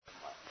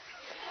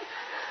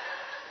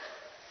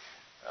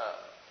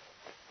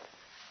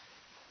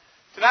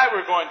Tonight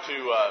we're going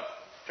to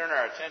turn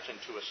our attention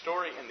to a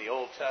story in the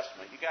Old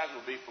Testament. You guys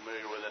will be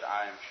familiar with it,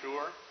 I am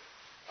sure.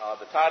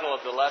 The title of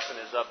the lesson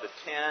is Of the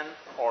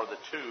 10 or the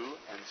 2,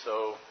 and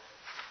so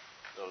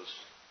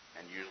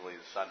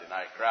usually the Sunday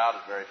night crowd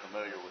is very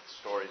familiar with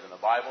stories in the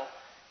Bible.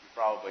 You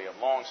probably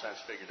have long since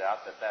figured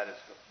out that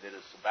it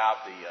is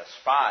about the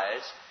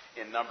spies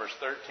in Numbers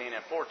 13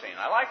 and 14.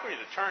 I'd like for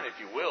you to turn, if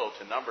you will,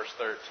 to Numbers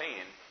 13.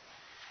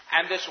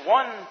 And this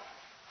one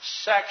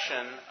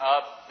section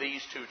of these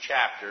two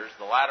chapters,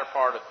 the latter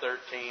part of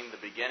 13, the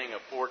beginning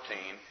of 14,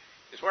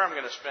 is where I'm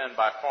going to spend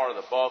by far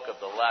the bulk of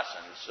the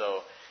lesson.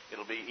 So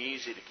it'll be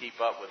easy to keep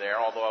up with there,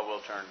 although I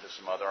will turn to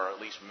some other, or at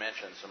least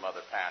mention some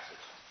other passages.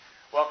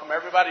 Welcome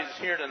everybody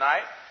that's here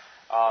tonight.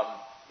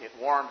 It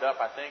warmed up,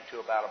 I think,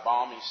 to about a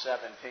balmy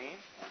 17,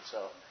 and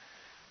so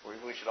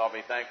we should all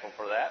be thankful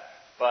for that.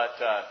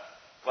 But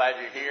glad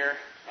you're here.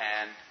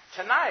 And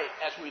tonight,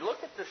 as we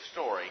look at this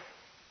story,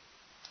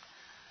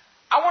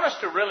 I want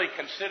us to really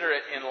consider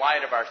it in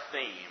light of our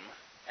theme,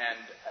 and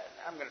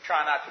I'm going to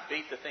try not to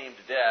beat the theme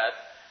to death,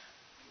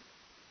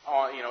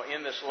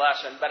 in this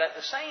lesson. But at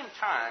the same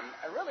time,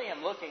 I really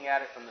am looking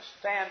at it from the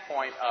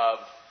standpoint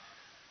of,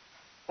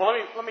 well,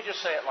 let me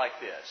just say it like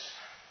this: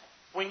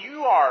 when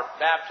you are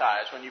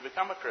baptized, when you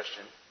become a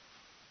Christian,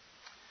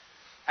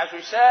 as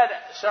we said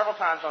several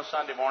times on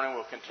Sunday morning,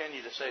 we'll continue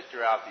to say it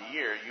throughout the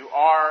year, you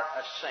are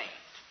a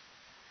saint.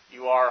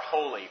 You are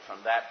holy from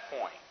that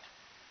point.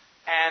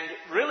 And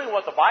really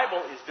what the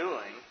Bible is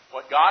doing,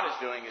 what God is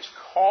doing, is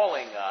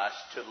calling us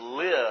to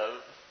live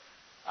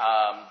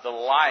the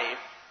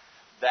life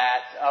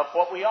of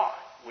what we are.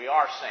 We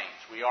are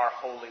saints. We are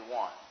holy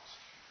ones.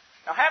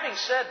 Now, having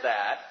said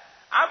that,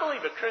 I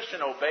believe a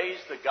Christian obeys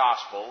the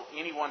gospel,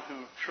 anyone who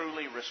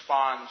truly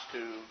responds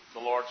to the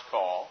Lord's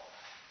call.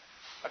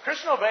 A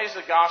Christian obeys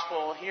the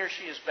gospel, he or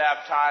she is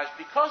baptized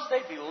because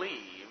they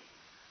believe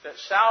that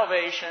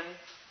salvation,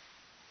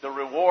 the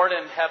reward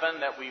in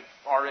heaven that we've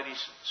already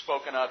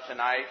spoken of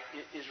tonight,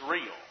 is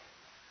real.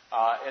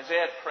 As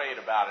Ed prayed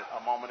about it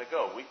a moment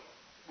ago,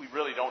 we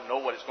really don't know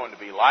what it's going to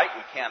be like.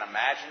 We can't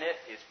imagine it.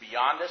 It's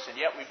beyond us, and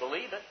yet we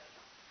believe it.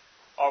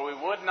 Or we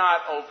would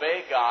not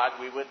obey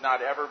God. We would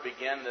not ever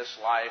begin this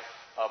life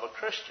of a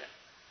Christian.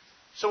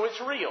 So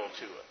it's real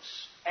to us.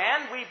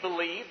 And we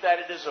believe that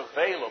it is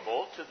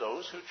available to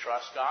those who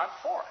trust God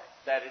for it.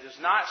 That it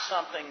is not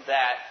something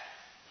that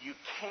you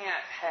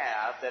can't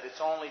have, that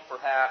it's only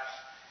perhaps,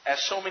 as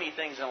so many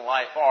things in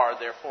life are,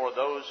 therefore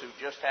those who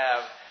just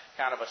have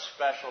kind of a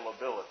special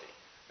ability.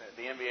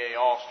 The NBA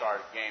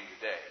All-Star game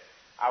today,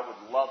 I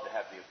would love to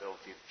have the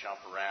ability to jump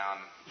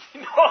around,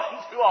 and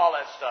do all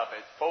that stuff.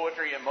 It's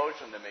poetry in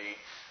motion to me,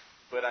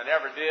 but I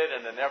never did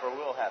and I never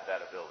will have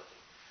that ability.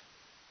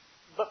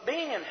 But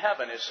being in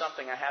heaven is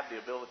something I have the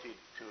ability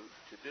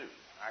to do.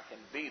 I can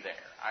be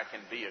there. I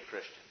can be a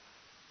Christian.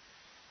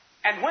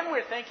 And when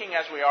we're thinking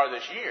as we are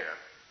this year,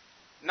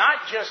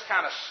 not just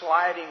kind of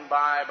sliding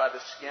by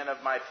the skin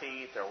of my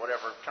teeth or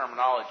whatever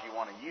terminology you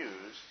want to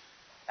use.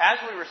 As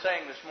we were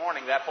saying this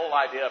morning, that whole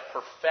idea of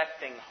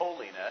perfecting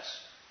holiness,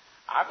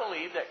 I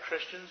believe that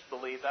Christians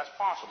believe that's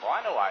possible.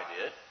 I know I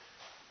did.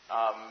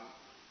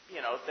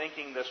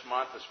 Thinking this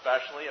month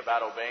especially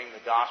about obeying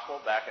the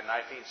gospel back in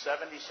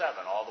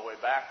 1977, all the way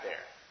back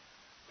there.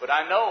 But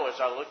I know as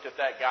I looked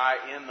at that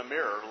guy in the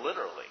mirror,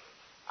 literally,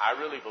 I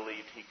really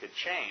believed he could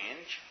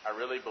change. I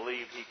really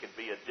believed he could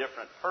be a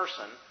different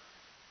person.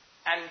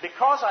 And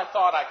because I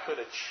thought I could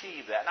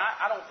achieve that, and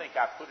I don't think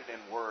I put it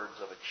in words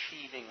of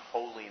achieving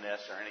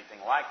holiness or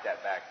anything like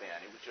that back then.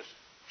 It was just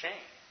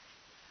change.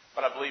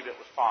 But I believe it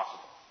was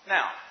possible.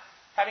 Now,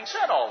 having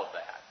said all of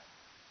that,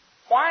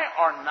 why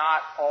are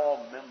not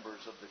all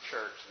members of the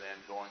church then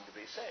going to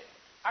be saved?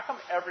 How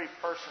come every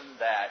person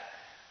that,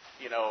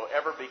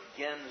 ever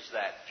begins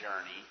that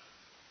journey,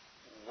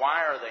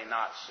 why are they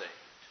not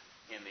saved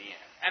in the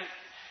end? And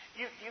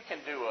you can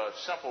do a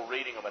simple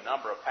reading of a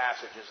number of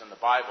passages in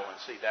the Bible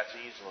and see that's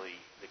easily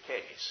the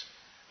case.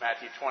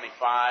 Matthew 25,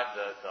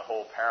 the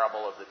whole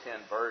parable of the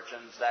 10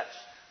 virgins, that's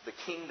the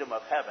kingdom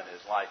of heaven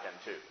is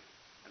likened to.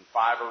 And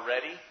 5 are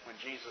ready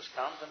when Jesus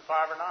comes, and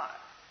 5 are not.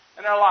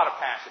 And there are a lot of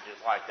passages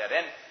like that.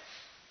 In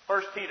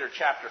 1 Peter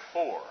chapter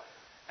 4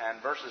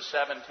 and verses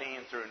 17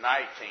 through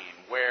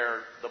 19,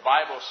 where the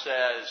Bible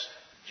says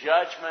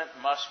judgment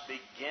must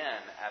begin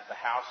at the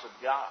house of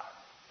God.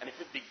 And if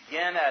it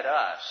begin at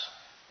us,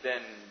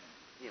 then,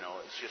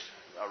 it's just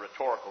a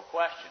rhetorical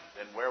question.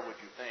 Then where would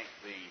you think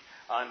the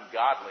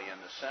ungodly and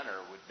the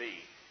sinner would be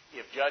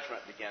if judgment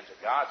begins at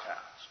God's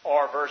house?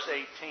 Or verse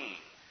 18,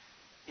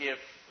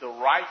 if the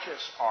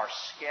righteous are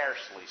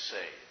scarcely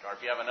saved, or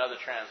if you have another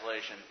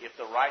translation, if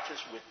the righteous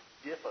with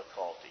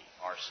difficulty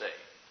are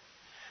saved,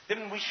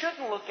 then we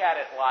shouldn't look at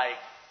it like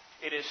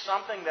it is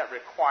something that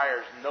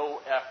requires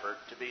no effort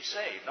to be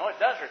saved. No, it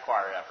does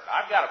require effort.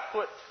 I've got to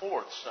put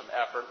forth some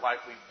effort like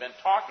we've been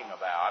talking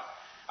about.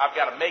 I've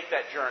got to make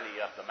that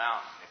journey up the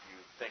mountain, if you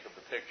think of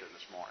the picture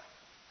this morning.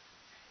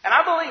 And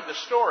I believe the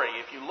story,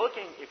 if you're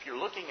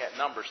looking at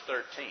Numbers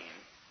 13,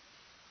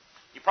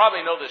 you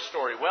probably know this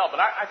story well,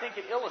 but I think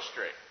it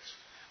illustrates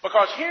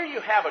Because here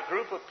you have a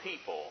group of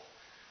people,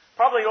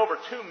 probably over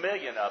 2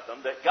 million of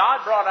them, that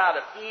God brought out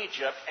of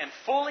Egypt and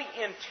fully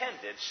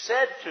intended,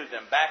 said to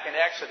them back in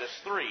Exodus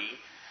 3,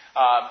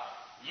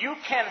 you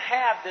can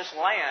have this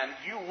land,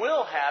 you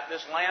will have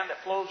this land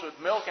that flows with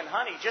milk and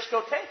honey, just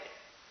go take it.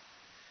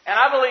 And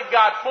I believe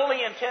God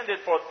fully intended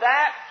for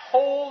that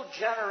whole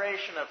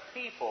generation of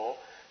people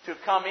to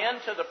come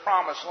into the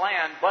promised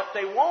land, but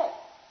they won't.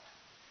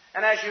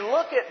 And as you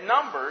look at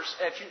Numbers,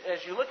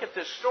 as you look at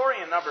this story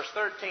in Numbers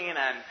 13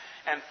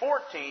 and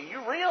 14,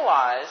 you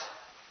realize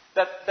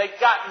that they've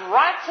gotten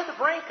right to the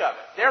brink of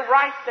it. They're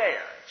right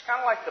there. It's kind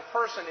of like the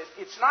person,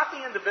 it's not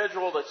the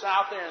individual that's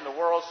out there in the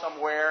world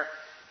somewhere,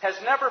 has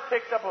never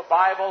picked up a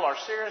Bible or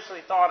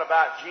seriously thought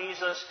about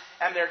Jesus,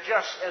 and they're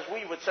just, as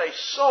we would say,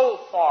 so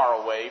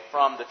far away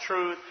from the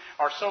truth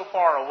or so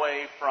far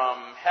away from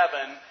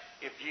heaven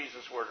if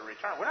Jesus were to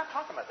return. We're not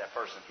talking about that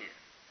person here.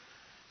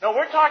 No,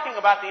 we're talking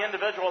about the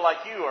individual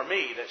like you or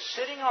me that's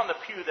sitting on the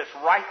pew that's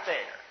right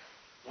there.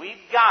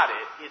 We've got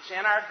it. It's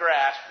in our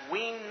grasp.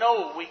 We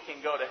know we can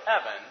go to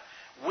heaven.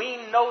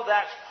 We know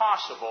that's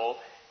possible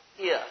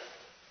if.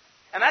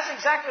 And that's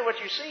exactly what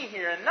you see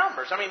here in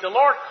Numbers. I mean, the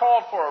Lord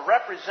called for a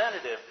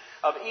representative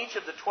of each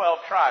of the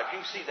 12 tribes.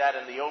 You can see that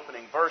in the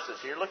opening verses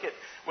here. Look at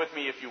with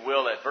me, if you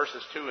will, at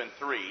verses 2 and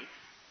 3.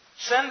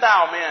 Send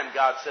thou men,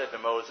 God said to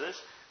Moses,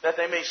 that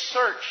they may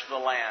search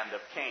the land of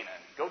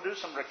Canaan. Go do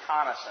some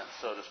reconnaissance,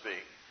 so to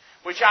speak,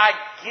 which I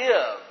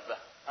give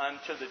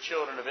unto the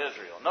children of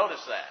Israel.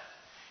 Notice that.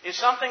 It's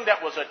something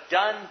that was a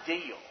done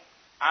deal.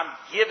 I'm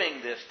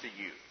giving this to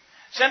you.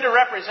 Send a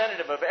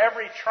representative of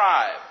every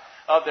tribe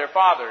of their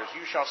fathers.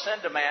 You shall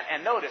send a man.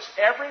 And notice,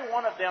 every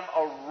one of them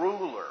a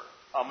ruler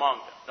among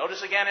them.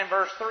 Notice again in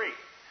verse 3.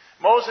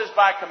 Moses,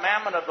 by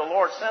commandment of the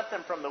Lord, sent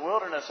them from the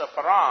wilderness of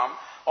Paran,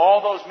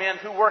 all those men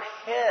who were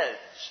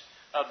heads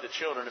of the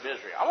children of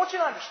Israel. I want you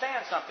to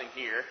understand something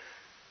here,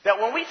 that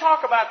when we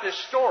talk about this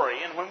story,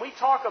 and when we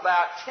talk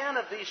about 10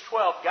 of these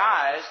 12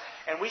 guys,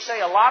 and we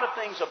say a lot of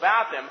things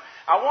about them,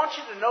 I want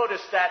you to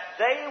notice that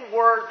they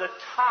were the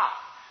top.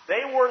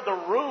 They were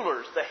the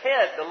rulers, the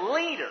head, the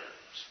leaders.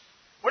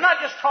 We're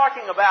not just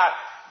talking about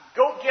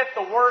go get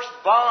the worst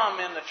bum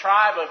in the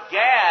tribe of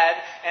Gad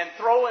and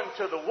throw him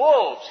to the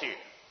wolves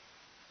here.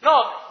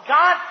 No,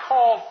 God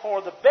called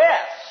for the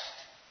best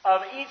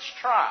of each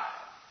tribe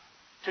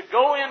to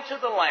go into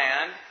the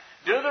land,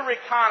 do the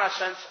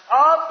reconnaissance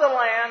of the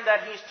land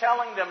that He's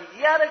telling them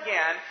yet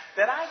again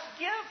that I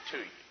give to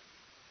you.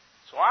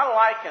 So I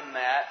liken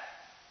that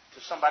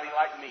to somebody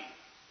like me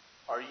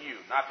or you.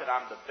 Not that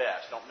I'm the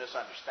best, don't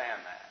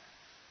misunderstand that.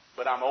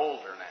 But I'm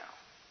older now.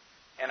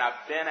 And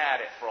I've been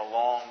at it for a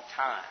long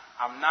time.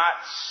 I'm not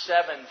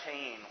 17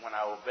 when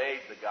I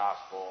obeyed the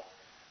gospel.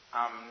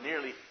 I'm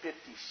nearly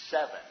 57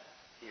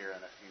 here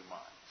in a few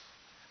months.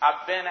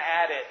 I've been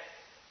at it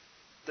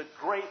the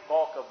great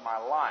bulk of my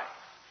life.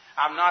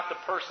 I'm not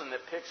the person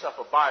that picks up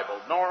a Bible,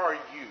 nor are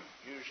you.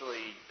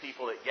 Usually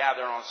people that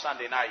gather on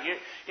Sunday night,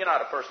 you're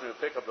not a person who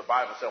pick up the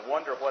Bible and say,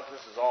 wonder what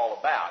this is all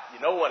about. You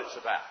know what it's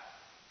about.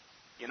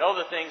 You know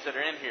the things that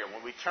are in here.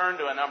 When we turn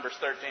to Numbers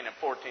 13 and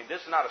 14,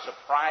 this is not a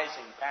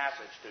surprising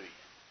passage to you.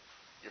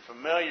 You're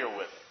familiar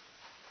with it.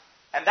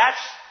 And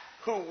that's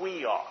who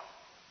we are.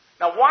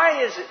 Now,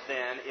 why is it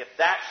then, if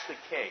that's the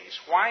case,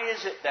 why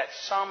is it that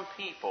some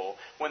people,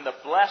 when the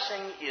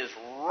blessing is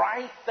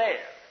right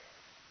there,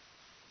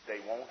 they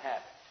won't have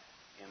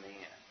it in the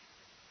end?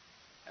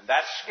 And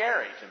that's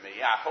scary to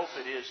me. I hope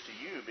it is to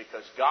you,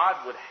 because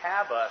God would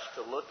have us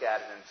to look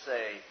at it and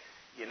say,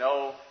 you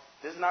know,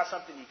 this is not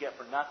something you get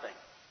for nothing.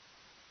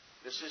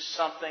 This is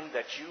something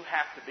that you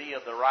have to be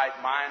of the right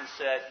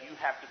mindset. You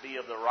have to be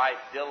of the right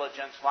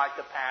diligence, like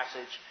the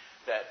passage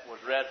that was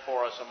read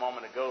for us a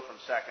moment ago from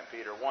 2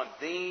 Peter 1.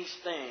 These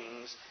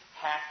things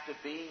have to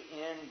be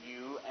in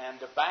you and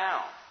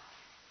abound.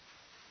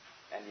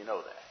 And you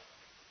know that.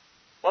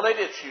 Well, they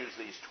did choose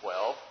these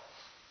 12.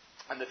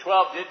 And the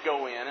 12 did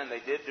go in and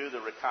they did do the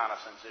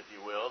reconnaissance, if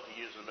you will, to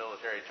use the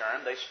military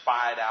term. They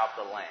spied out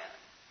the land.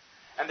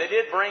 And they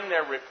did bring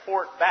their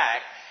report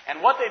back.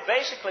 And what they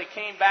basically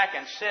came back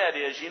and said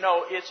is, you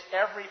know, it's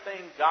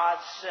everything God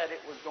said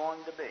it was going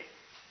to be.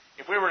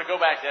 If we were to go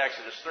back to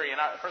Exodus 3,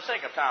 and for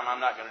sake of time, I'm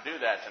not going to do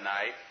that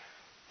tonight,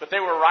 but they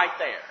were right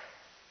there.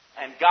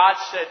 And God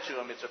said to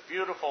them, it's a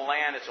beautiful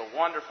land, it's a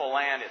wonderful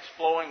land, it's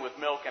flowing with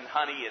milk and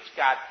honey, it's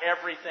got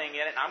everything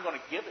in it, and I'm going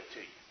to give it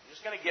to you. I'm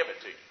just going to give it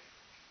to you.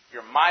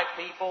 You're my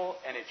people,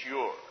 and it's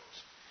yours.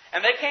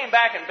 And they came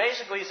back, and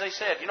basically, as they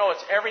said, you know,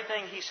 it's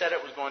everything He said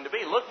it was going to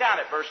be. Look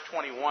down at verse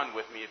 21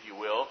 with me, if you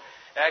will.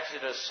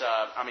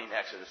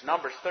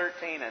 Numbers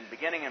 13, and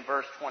beginning in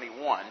verse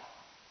 21.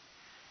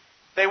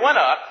 They went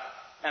up,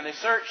 and they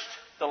searched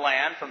the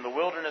land from the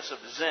wilderness of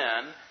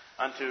Zin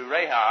unto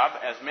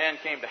Rahab, as men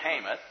came to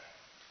Hamath.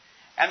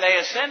 And they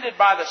ascended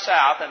by the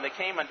south, and they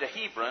came unto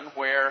Hebron,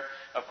 where,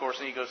 of course,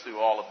 he goes through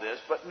all of this.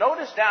 But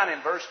notice down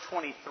in verse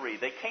 23,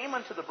 they came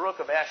unto the brook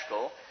of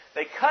Eshcol.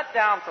 They cut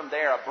down from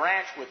there a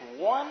branch with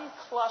one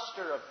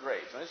cluster of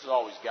grapes. And this has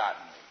always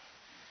gotten me.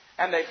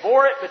 And they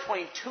bore it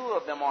between two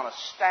of them on a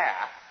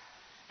staff.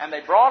 And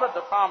they brought of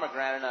the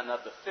pomegranate and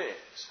of the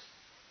figs.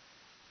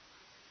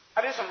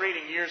 I did some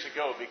reading years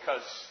ago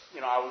because,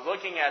 I was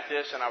looking at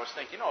this and I was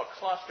thinking, a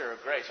cluster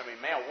of grapes. I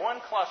mean, man,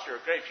 one cluster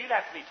of grapes, you'd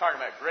have to be talking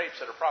about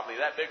grapes that are probably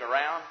that big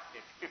around.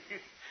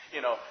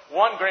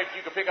 One grape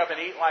you could pick up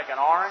and eat like an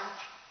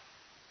orange.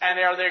 And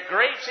are there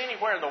grapes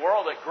anywhere in the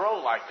world that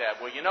grow like that?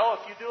 Well,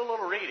 if you do a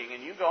little reading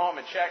and you go home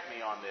and check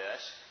me on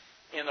this,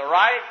 in the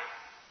right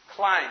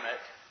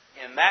climate,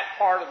 in that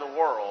part of the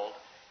world,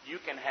 you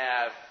can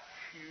have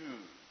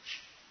huge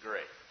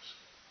grapes.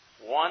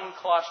 One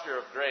cluster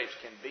of grapes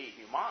can be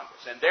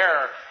humongous. And there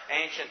are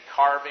ancient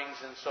carvings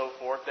and so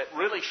forth that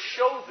really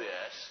show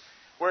this,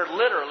 where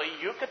literally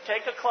you could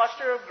take a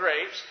cluster of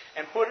grapes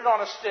and put it on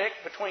a stick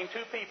between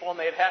two people and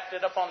they'd heft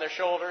it up on their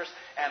shoulders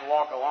and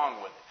walk along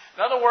with it.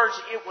 In other words,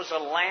 it was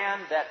a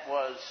land that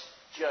was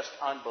just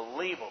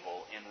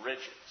unbelievable in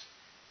riches.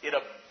 It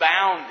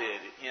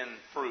abounded in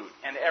fruit,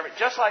 and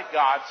just like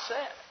God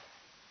said.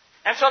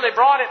 And so they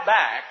brought it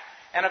back.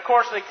 And of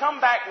course, they come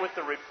back with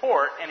the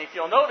report, and if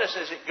you'll notice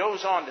as it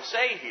goes on to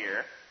say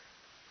here,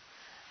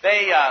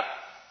 they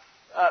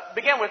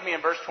begin with me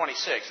in verse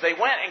 26. They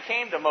went and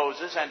came to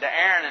Moses and to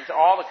Aaron and to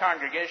all the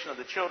congregation of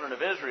the children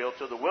of Israel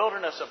to the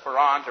wilderness of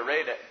Paran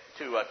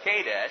to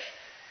Kadesh,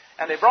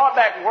 and they brought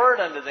back word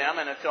unto them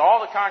and to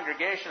all the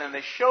congregation, and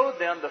they showed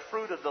them the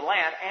fruit of the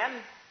land,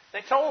 and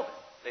they told them.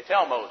 They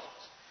tell Moses,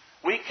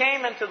 we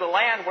came into the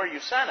land where you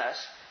sent us,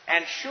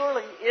 and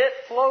surely it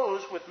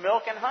flows with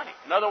milk and honey.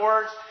 In other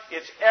words,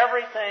 it's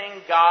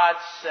everything God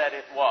said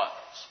it was.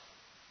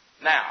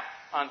 Now,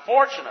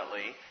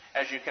 unfortunately,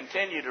 as you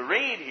continue to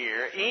read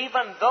here,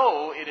 even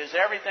though it is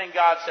everything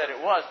God said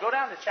it was, go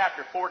down to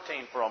chapter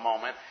 14 for a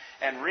moment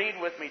and read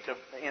with me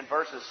in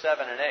verses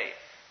 7 and 8.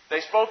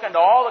 They spoke unto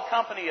all the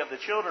company of the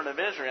children of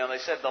Israel, and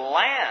they said, the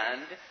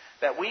land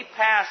that we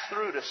passed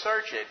through to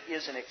search it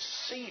is an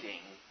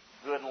exceeding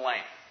good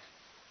land.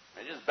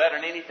 It's just better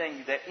than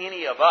anything that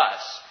any of us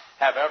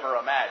have ever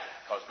imagined.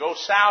 Because go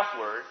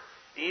southward,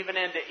 even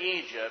into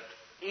Egypt,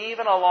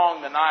 even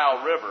along the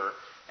Nile River,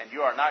 and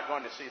you are not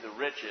going to see the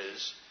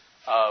riches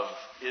of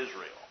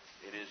Israel.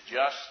 It is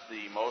just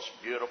the most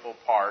beautiful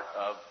part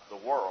of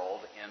the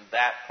world in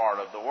that part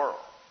of the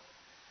world.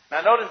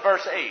 Now notice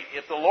verse 8.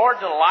 If the Lord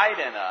delight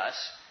in us,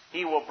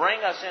 He will bring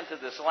us into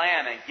this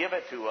land and give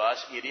it to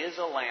us. It is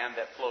a land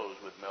that flows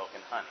with milk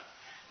and honey.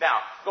 Now,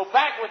 go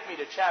back with me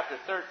to chapter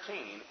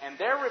 13, and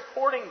they're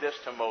reporting this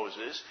to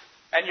Moses,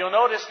 and you'll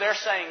notice they're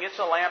saying it's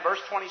a land,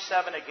 verse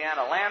 27 again,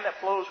 a land that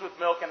flows with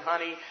milk and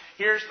honey.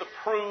 Here's the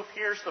proof,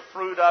 here's the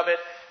fruit of it.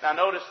 Now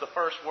notice the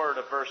first word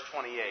of verse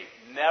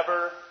 28,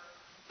 nevertheless.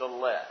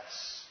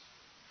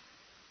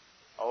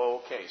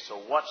 Okay,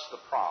 so what's the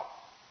problem?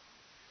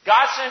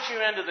 God sent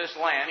you into this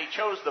land. He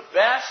chose the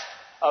best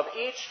of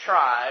each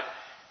tribe,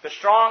 the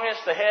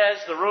strongest, the heads,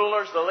 the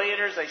rulers, the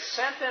leaders.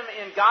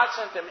 God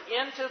sent them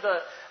into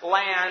the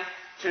land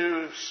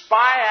to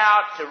spy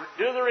out, to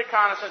do the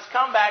reconnaissance,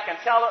 come back and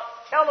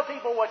tell the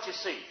people what you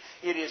see.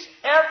 It is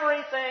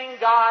everything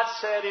God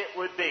said it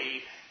would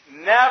be.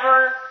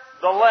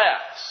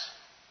 Nevertheless.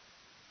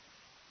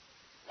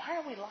 Why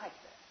are we like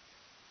that?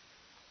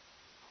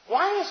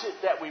 Why is it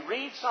that we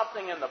read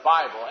something in the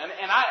Bible, and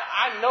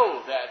I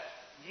know that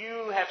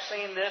you have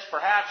seen this,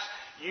 perhaps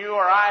you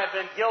or I have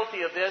been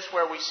guilty of this,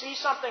 where we see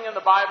something in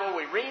the Bible,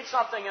 we read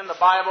something in the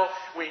Bible,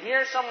 we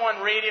hear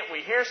someone read it,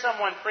 we hear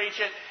someone preach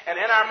it, and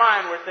in our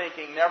mind we're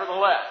thinking,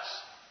 nevertheless.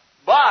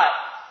 But,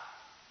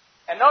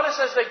 and notice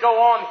as they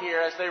go on here,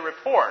 as they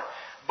report,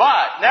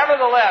 but,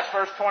 nevertheless,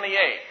 verse 28,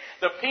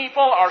 the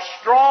people are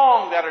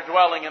strong that are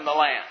dwelling in the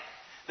land.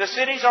 The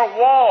cities are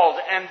walled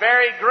and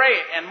very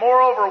great, and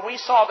moreover, we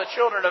saw the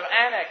children of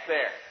Anak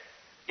there.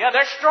 Yeah,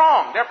 they're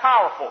strong, they're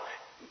powerful.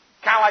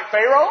 Kind of like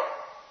Pharaoh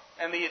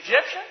and the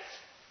Egyptians.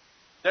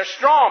 They're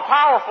strong,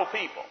 powerful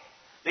people.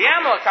 The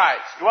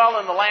Amalekites dwell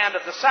in the land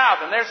of the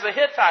south, and there's the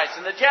Hittites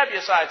and the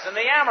Jebusites and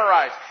the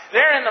Amorites.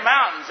 They're in the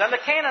mountains, and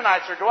the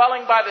Canaanites are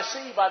dwelling by the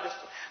sea, by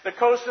the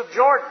coast of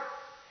Jordan.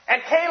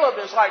 And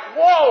Caleb is like,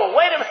 whoa,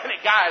 wait a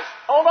minute, guys,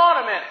 hold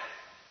on a minute.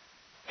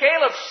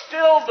 Caleb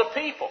stilled the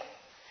people.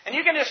 And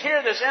you can just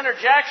hear this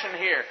interjection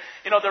here.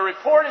 The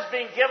report is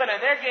being given and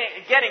they're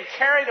getting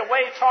carried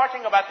away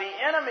talking about the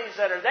enemies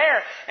that are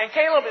there. And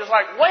Caleb is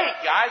like, wait,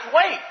 guys,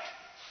 wait.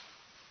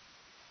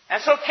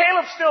 And so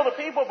Caleb stilled the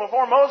people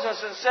before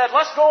Moses and said,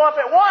 let's go up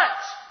at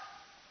once.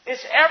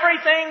 It's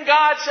everything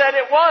God said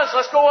it was.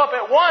 Let's go up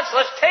at once.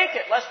 Let's take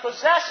it. Let's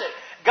possess it.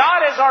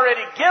 God has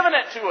already given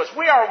it to us.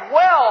 We are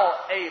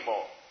well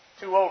able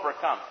to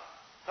overcome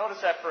it. Notice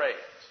that phrase.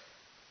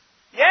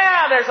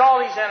 Yeah, there's all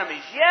these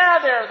enemies. Yeah,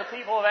 there are the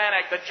people of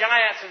Anak, the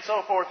giants and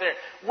so forth there.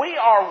 We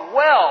are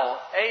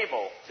well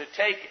able to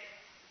take it.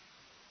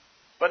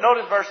 But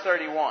notice verse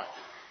 31.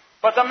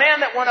 But the man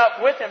that went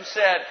up with him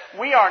said,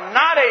 we are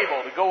not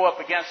able to go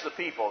up against the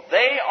people.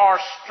 They are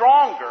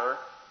stronger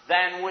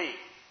than we.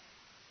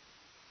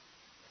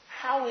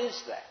 How is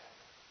that?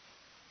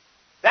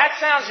 That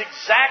sounds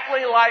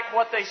exactly like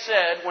what they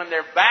said when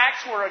their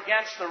backs were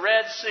against the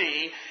Red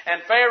Sea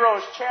and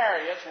Pharaoh's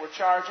chariots were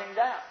charging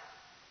down.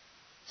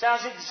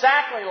 Sounds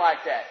exactly like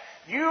that.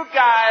 You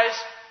guys,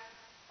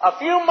 a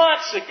few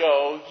months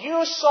ago,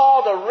 you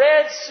saw the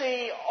Red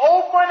Sea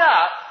open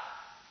up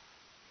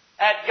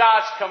at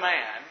God's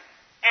command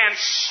and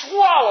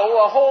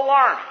swallow a whole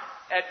army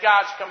at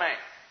God's command.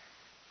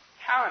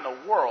 How in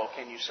the world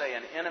can you say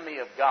an enemy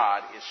of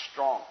God is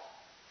strong?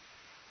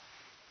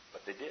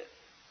 But they did.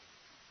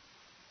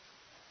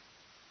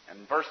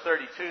 And verse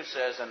 32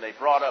 says, and they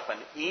brought up an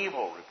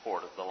evil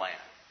report of the land.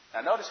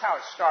 Now notice how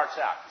it starts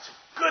out. It's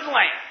a good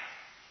land.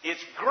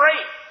 It's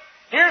great.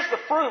 Here's the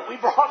fruit. We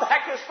brought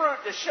back this fruit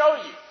to show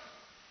you.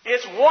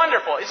 It's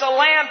wonderful. It's a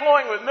land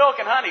flowing with milk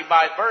and honey.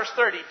 By verse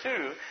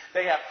 32,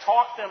 they have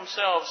talked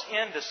themselves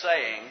into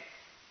saying,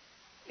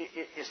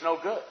 it's no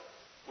good.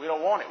 We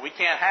don't want it. We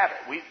can't have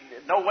it.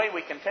 No way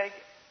we can take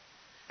it.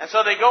 And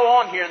so they go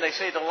on here and they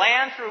say, the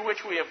land through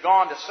which we have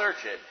gone to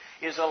search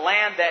it is a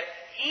land that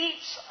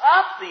eats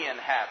up the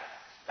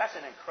inhabitants. That's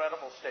an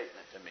incredible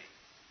statement to me.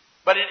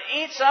 But it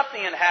eats up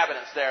the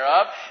inhabitants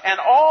thereof, and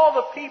all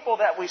the people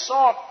that we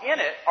saw in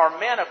it are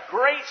men of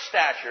great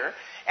stature.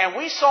 And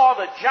we saw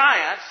the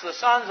giants, the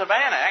sons of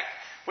Anak,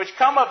 which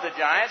come of the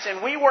giants,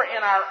 and we were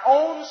in our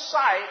own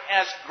sight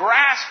as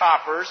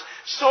grasshoppers,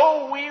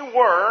 so we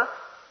were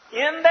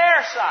in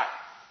their sight.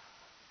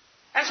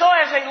 And so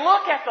as they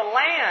look at the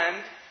land,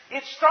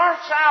 it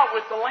starts out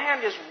with the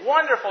land is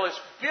wonderful, it's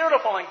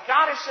beautiful, and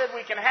God has said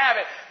we can have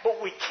it,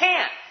 but we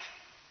can't.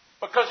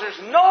 Because there's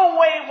no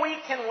way we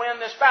can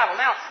win this battle.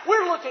 Now,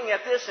 we're looking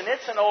at this and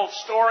it's an old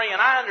story and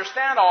I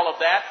understand all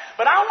of that.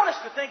 But I want us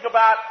to think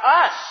about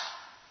us.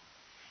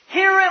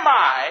 Here am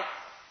I.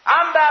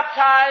 I'm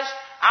baptized.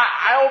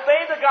 I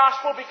obey the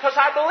gospel because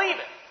I believe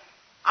it.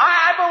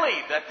 I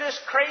believe that this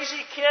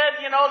crazy kid,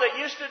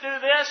 that used to do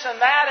this and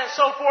that and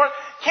so forth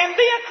can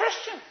be a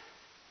Christian.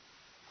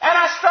 And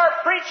I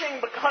start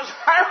preaching because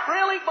I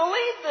really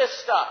believe this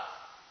stuff.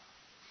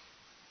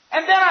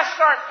 And then I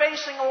start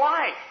facing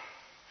life.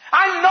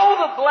 I know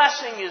the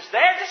blessing is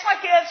there. Just like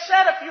Ed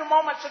said a few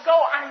moments ago,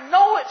 I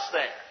know it's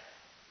there.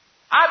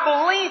 I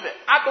believe it.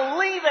 I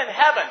believe in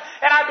heaven.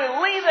 And I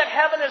believe that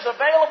heaven is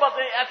available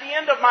at the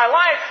end of my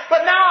life.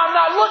 But now I'm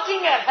not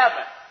looking at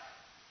heaven.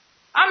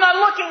 I'm not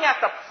looking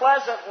at the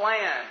pleasant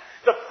land,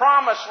 the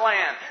promised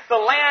land, the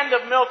land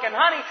of milk and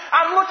honey.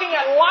 I'm looking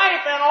at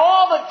life and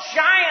all the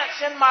giants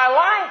in my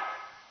life.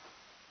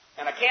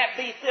 And I can't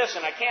beat this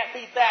and I can't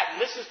beat that. And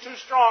this is too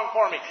strong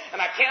for me.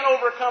 And I can't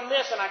overcome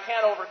this and I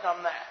can't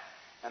overcome that.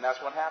 And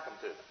that's what happened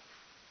to them.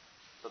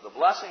 So the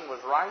blessing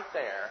was right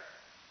there.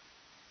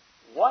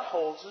 What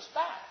holds us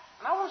back?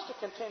 And I want us to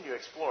continue to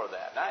explore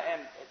that.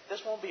 And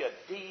this won't be a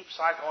deep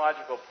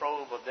psychological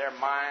probe of their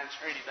minds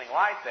or anything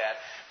like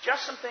that.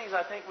 Just some things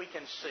I think we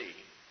can see.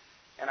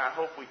 And I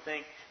hope we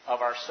think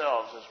of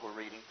ourselves as we're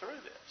reading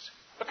through this.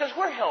 Because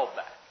we're held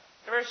back.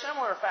 In a very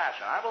similar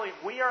fashion. I believe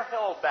we are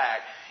held back,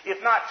 if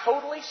not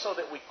totally so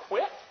that we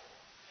quit.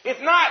 If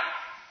not,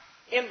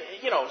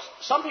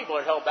 some people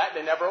are held back,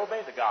 they never obey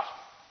the gospel.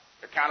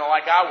 They're kind of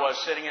like I was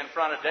sitting in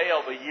front of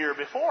Dale the year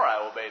before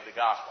I obeyed the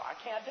gospel. I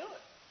can't do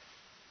it.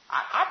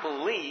 I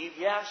believe,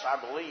 yes, I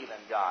believe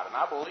in God, and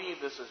I believe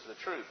this is the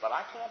truth, but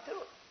I can't do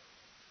it.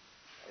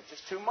 It's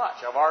just too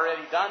much. I've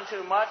already done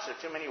too much. There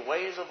are too many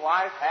ways of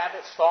life,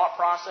 habits, thought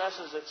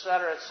processes,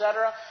 etc.,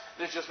 etc.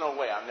 There's just no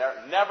way.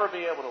 I'll never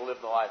be able to live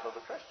the life of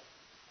a Christian.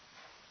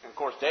 And of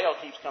course, Dale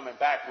keeps coming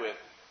back with,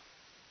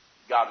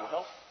 God will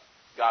help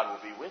you. God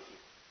will be with you.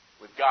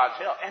 With God's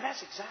help. And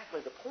that's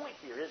exactly the point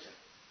here, isn't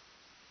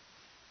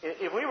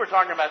it? If we were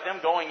talking about them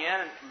going in,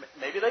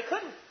 maybe they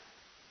couldn't.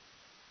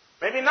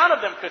 Maybe none of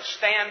them could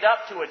stand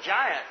up to a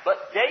giant.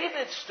 But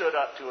David stood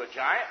up to a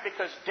giant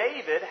because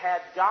David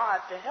had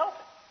God to help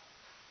him.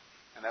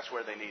 And that's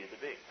where they needed to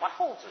be. What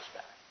holds us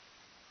back?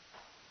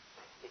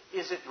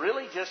 Is it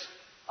really just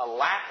a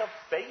lack of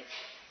faith?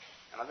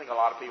 And I think a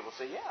lot of people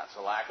say, yeah, it's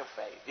a lack of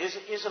faith.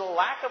 Is it a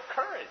lack of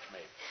courage,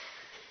 maybe?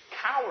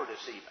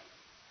 Cowardice, even.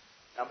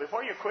 Now,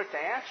 before you're quick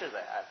to answer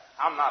that,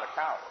 I'm not a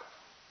coward.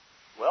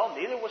 Well,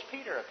 neither was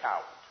Peter a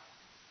coward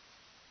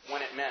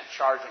when it meant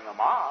charging a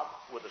mob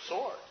with a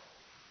sword.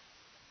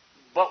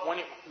 But when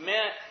it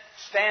meant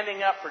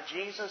standing up for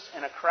Jesus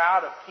in a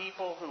crowd of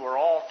people who are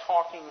all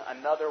talking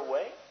another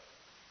way.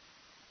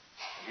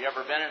 Have you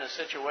ever been in a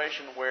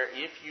situation where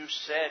if you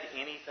said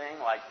anything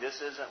like this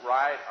isn't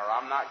right, or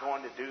I'm not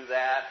going to do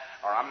that,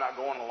 or I'm not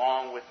going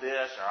along with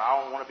this, or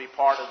I don't want to be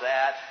part of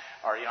that,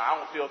 or I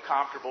don't feel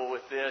comfortable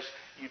with this,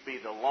 you'd be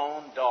the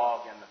lone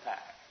dog in the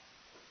pack.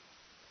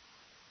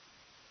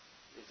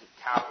 Is it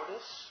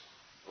cowardice?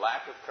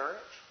 Lack of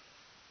courage?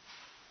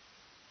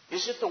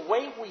 Is it the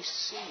way we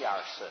see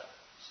ourselves?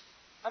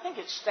 I think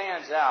it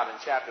stands out in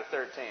chapter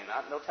 13.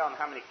 No telling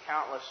how many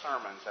countless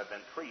sermons have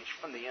been preached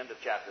from the end of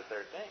chapter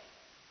 13.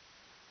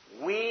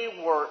 We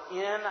were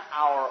in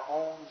our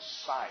own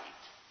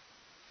sight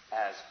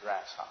as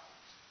grasshoppers.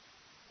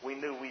 We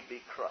knew we'd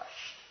be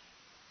crushed.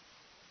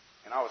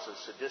 And I was a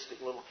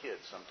sadistic little kid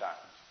sometimes.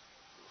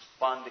 It was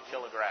fun to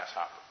kill a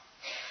grasshopper.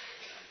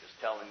 I'm just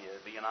telling you,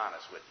 being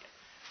honest with you.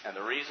 And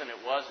the reason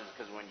it was is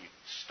because when you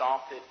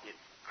stomped it, it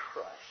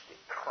crushed,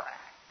 it cracked.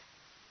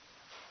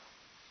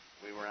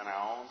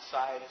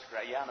 side is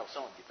grass. Yeah, I know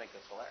some of you think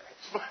that's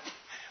hilarious.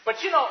 But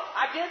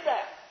I did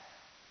that.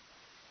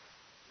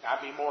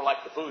 I'd be more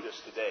like the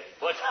Buddhist today.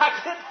 But I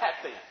did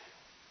that then.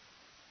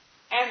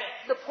 And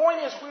the point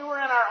is, we were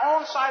in our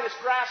own side as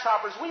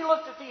grasshoppers. We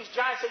looked at these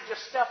giants, they'd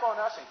just step on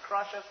us and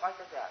crush us like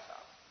a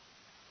grasshopper.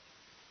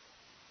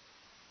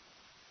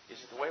 Is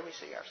it the way we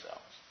see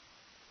ourselves?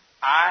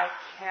 I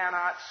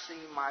cannot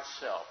see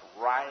myself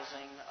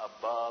rising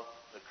above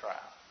the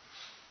crowd.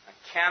 I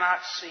cannot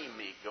see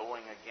me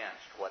going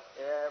against what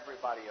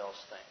everybody else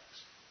thinks.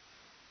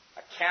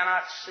 I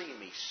cannot see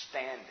me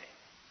standing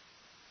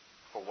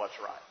for what's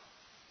right.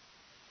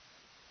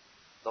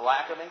 The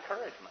lack of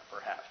encouragement,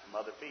 perhaps, from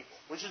other people,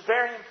 which is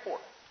very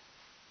important.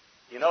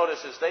 You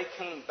notice as they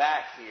came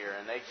back here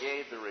and they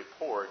gave the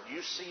report,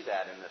 you see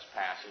that in this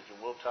passage, and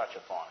we'll touch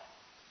upon it.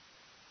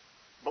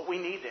 But we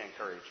need to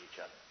encourage each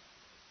other.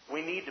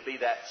 We need to be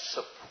that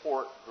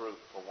support group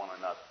for one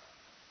another.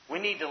 We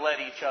need to let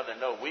each other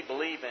know I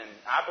believe in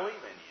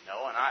you,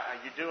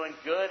 and you're doing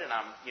good, and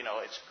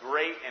it's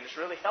great, and it's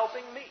really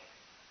helping me.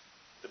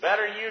 The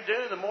better you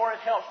do, the more it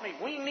helps me.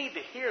 We need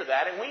to hear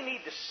that, and we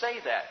need to say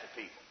that to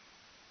people.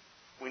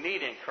 We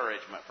need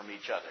encouragement from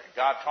each other.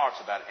 God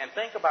talks about it. And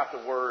think about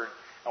the word,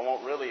 I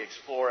won't really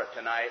explore it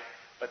tonight,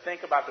 but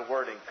think about the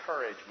word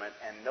encouragement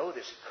and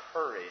notice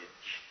courage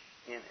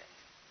in it.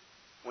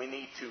 We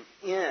need to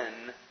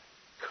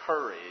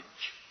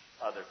encourage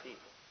other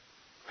people.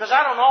 Because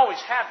I don't always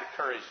have the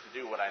courage to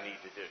do what I need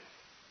to do.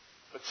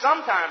 But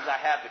sometimes I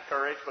have the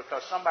courage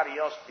because somebody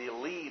else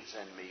believes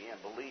in me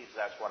and believes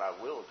that's what I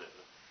will do.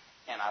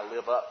 And I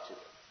live up to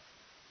it.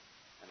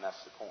 And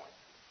that's the point.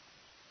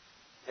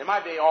 It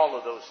might be all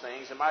of those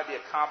things. It might be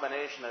a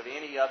combination of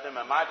any of them.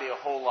 It might be a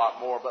whole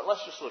lot more. But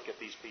let's just look at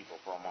these people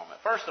for a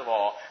moment. First of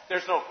all,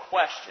 there's no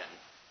question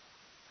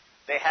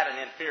they had an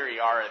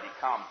inferiority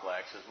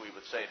complex, as we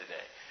would say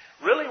today.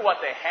 Really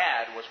what they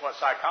had was what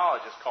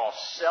psychologists call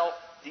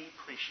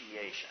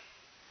self-depreciation.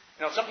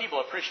 Some people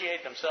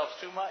appreciate themselves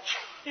too much.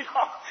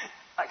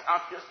 Like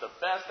I'm just the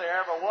best there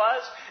ever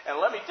was, and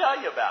let me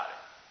tell you about it.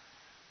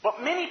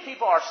 But many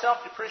people are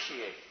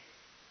self-depreciating.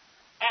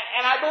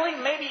 And I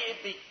believe maybe it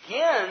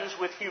begins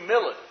with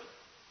humility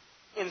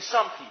in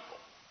some people.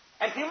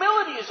 And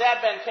humility is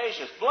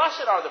advantageous.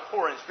 Blessed are the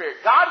poor in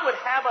spirit. God would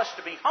have us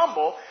to be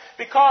humble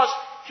because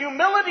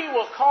humility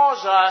will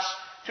cause us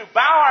to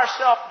bow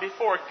ourselves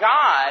before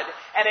God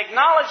and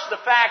acknowledge the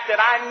fact that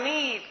I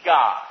need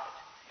God.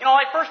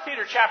 Like 1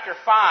 Peter chapter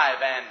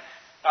 5 and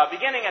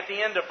beginning at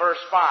the end of verse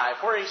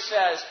 5, where he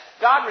says,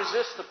 God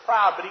resists the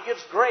proud, but he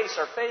gives grace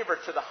or favor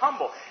to the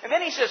humble. And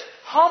then he says,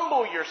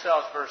 humble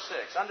yourselves, verse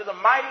 6, under the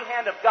mighty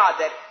hand of God,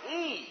 that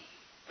he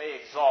may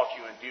exalt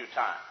you in due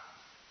time.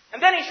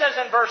 And then he says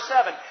in verse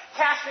 7,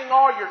 casting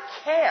all your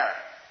care,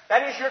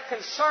 that is your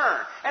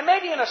concern. And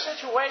maybe in a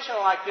situation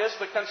like this,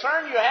 the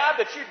concern you have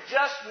that you're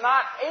just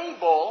not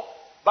able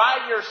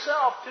by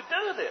yourself to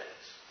do this.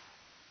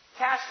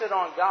 Cast it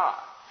on God.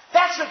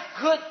 That's a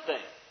good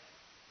thing.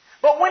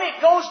 But when it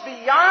goes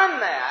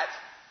beyond that,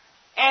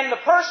 and the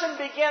person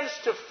begins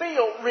to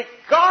feel,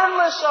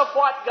 regardless of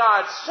what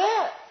God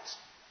says,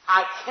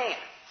 I can't.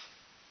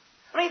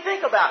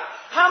 Think about it.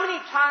 How many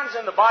times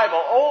in the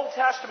Bible, Old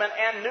Testament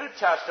and New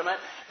Testament,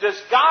 does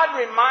God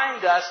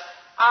remind us,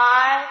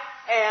 I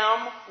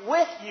am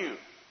with you?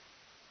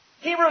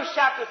 Hebrews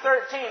chapter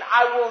 13,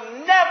 I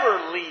will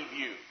never leave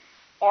you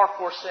or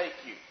forsake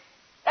you.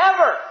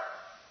 Ever.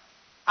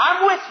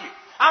 I'm with you.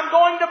 I'm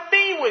going to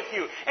be with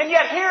you. And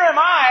yet here am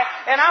I,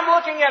 and I'm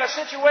looking at a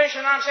situation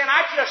and I'm saying,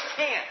 I just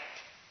can't.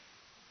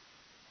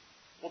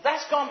 Well,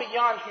 that's gone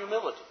beyond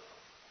humility.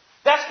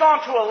 That's gone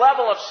to a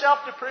level of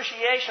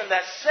self-depreciation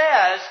that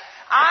says,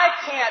 I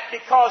can't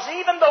because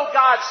even though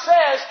God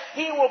says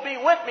He will be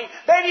with me,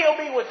 maybe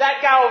He'll be with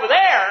that guy over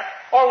there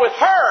or with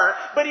her,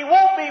 but He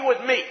won't be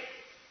with me.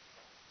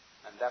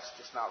 And that's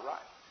just not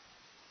right.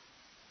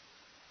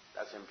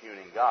 That's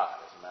impugning God,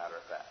 as a matter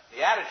of fact.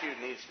 The attitude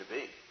needs to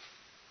be,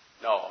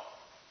 no,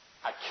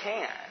 I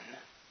can,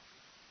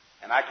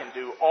 and I can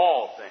do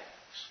all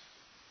things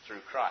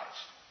through Christ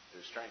who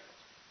strengthens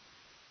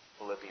me.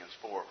 Philippians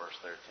 4, verse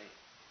 13.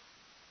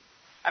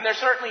 And there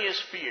certainly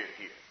is fear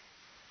here.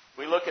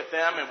 We look at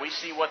them and we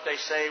see what they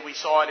say. We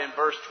saw it in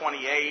verse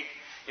 28.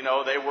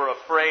 They were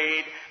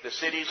afraid. The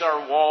cities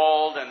are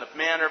walled and the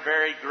men are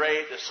very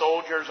great. The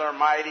soldiers are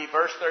mighty.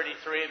 Verse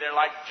 33, they're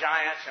like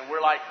giants and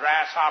we're like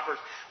grasshoppers.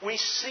 We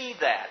see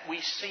that.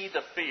 We see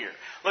the fear.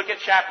 Look at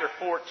chapter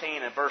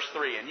 14 and verse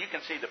 3, and you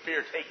can see the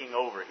fear taking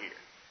over here.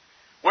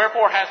 Why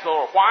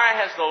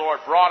has the Lord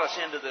brought us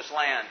into this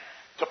land?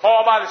 To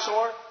fall by the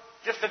sword?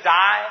 Just to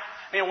die?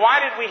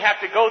 Why did we have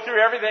to go through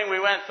everything we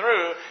went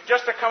through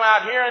just to come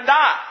out here and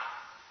die?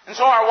 And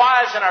so our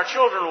wives and our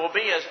children will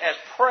be as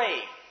prey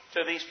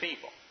to these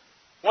people.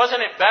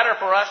 Wasn't it better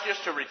for us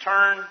just to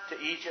return to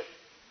Egypt?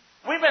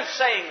 We've been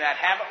saying that,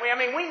 haven't we?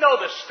 We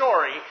know the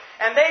story,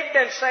 and they've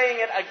been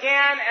saying it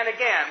again and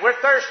again. We're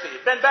thirsty.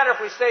 It'd been better if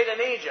we stayed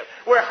in Egypt.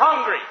 We're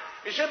hungry.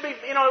 It should be,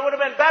 it would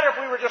have been better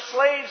if we were just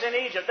slaves in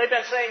Egypt. They've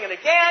been saying it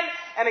again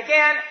and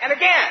again and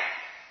again.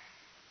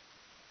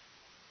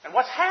 And And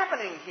what's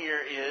happening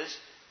here is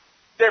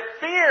their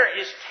fear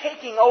is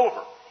taking over.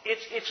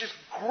 It's just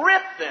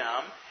gripped them,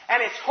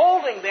 and it's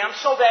holding them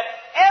so that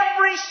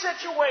every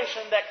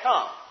situation that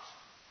comes,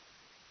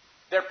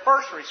 their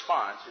first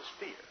response is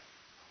fear.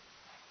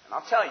 And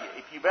I'll tell you,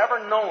 if you've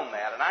ever known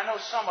that, and I know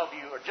some of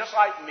you are just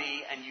like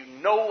me, and you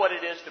know what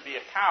it is to be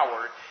a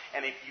coward,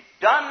 and if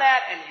you've done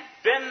that and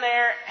you've been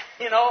there,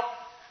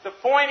 the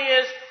point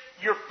is,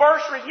 you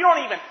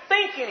don't even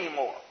think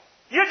anymore.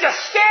 You're just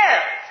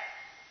scared.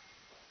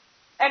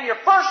 And your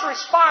first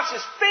response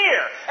is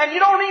fear. And you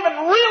don't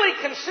even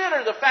really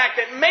consider the fact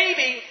that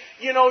maybe,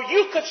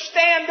 you could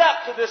stand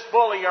up to this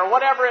bully or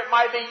whatever it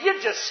might be.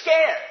 You're just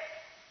scared.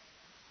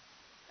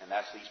 And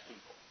that's these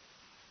people.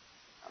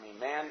 I mean,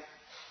 man,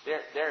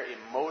 they're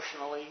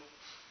emotionally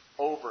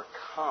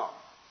overcome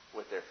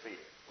with their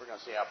fear. We're going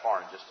to see how far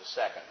in just a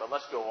second, but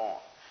let's go on.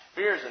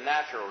 Fear is a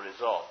natural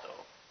result,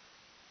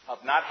 though,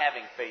 of not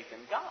having faith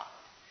in God.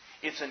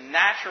 It's a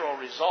natural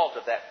result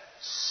of that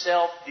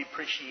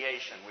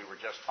self-depreciation we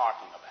were just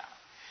talking about.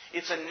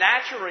 It's a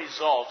natural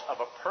result of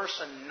a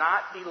person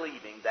not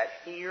believing that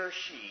he or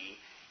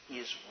she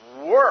is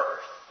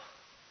worth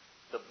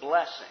the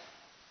blessing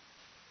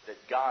that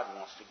God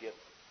wants to give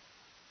them.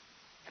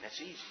 And it's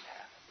easy to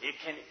happen. It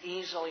can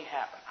easily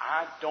happen.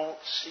 I don't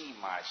see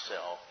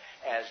myself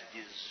as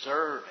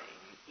deserving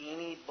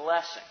any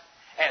blessing,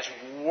 as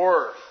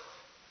worth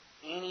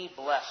any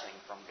blessing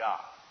from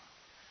God.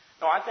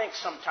 No, I think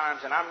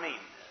sometimes, and I mean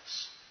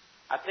this,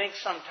 I think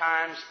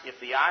sometimes if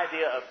the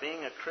idea of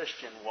being a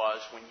Christian was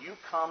when you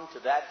come to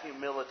that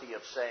humility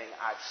of saying,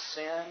 I've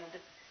sinned,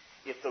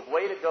 if the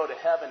way to go to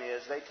heaven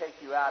is they take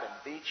you out and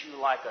beat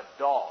you like a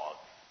dog,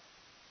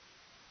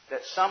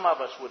 that some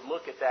of us would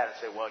look at that and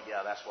say, well,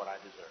 yeah, that's what I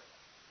deserve.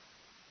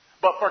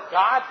 But for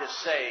God to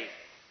say,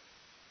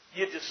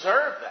 you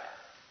deserve that.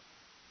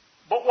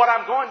 But what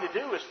I'm going to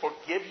do is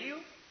forgive you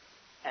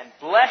and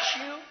bless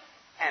you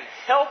and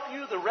help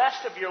you the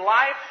rest of your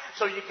life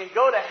so you can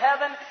go to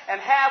heaven and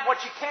have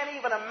what you can't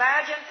even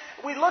imagine.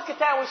 We look at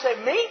that and we say,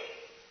 me?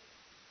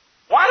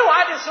 Why do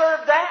I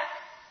deserve that?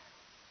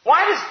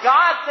 Why does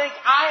God think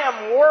I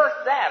am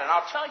worth that? And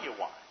I'll tell you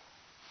why.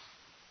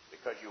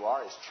 Because you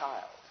are His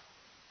child.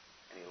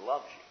 And He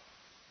loves you.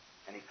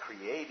 And He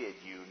created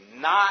you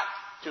not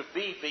to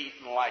be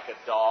beaten like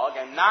a dog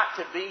and not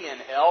to be in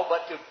hell,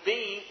 but to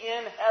be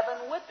in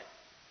heaven with Him.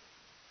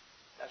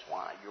 That's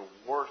why you're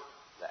worth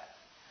that.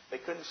 They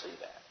couldn't see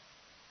that.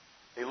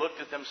 They looked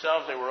at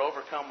themselves. They were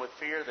overcome with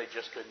fear. They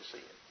just couldn't see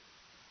it.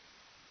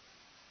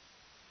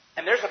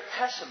 And there's a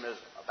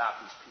pessimism about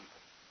these people.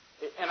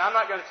 And I'm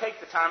not going to take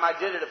the time. I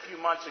did it a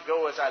few months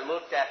ago as I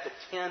looked at the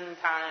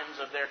 10 times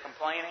of their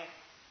complaining.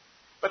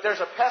 But there's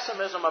a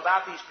pessimism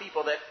about these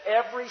people that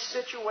every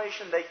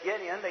situation they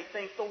get in, they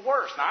think the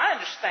worst. Now, I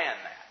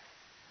understand that.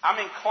 I'm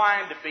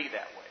inclined to be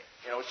that way.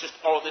 It's just,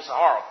 this is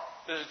horrible.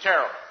 This is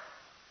terrible.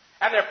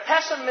 And they're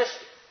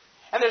pessimistic.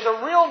 And there's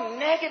a real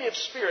negative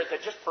spirit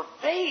that just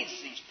pervades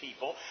these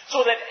people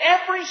so that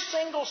every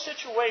single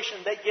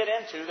situation they get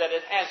into that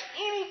it has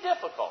any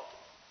difficulty,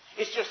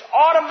 it's just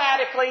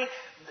automatically,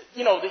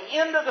 the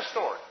end of the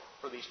story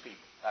for these people.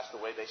 That's the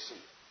way they see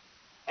it.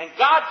 And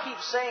God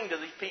keeps saying to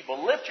these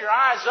people, lift your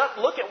eyes up,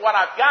 look at what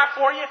I've got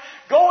for you,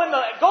 go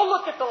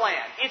look at the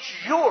land. It's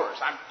yours.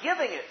 I'm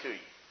giving it to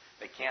you.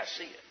 They can't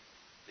see it.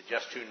 They're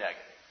just too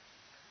negative.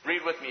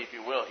 Read with me, if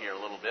you will, here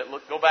a little bit.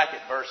 Go back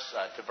at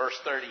to verse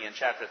 30 in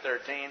chapter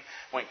 13.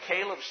 When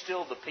Caleb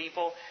stilled the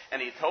people,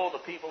 and he told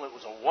the people it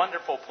was a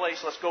wonderful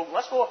place. Let's go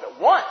up at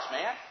once,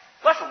 man.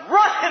 Let's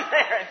run in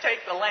there and take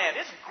the land.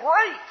 It's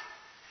great.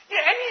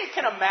 Yeah, and you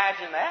can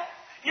imagine that.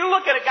 You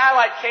look at a guy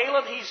like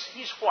Caleb.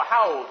 He's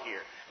how old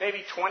here?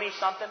 Maybe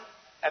 20-something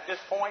at this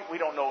point. We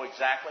don't know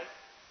exactly.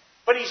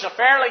 But he's a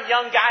fairly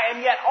young guy,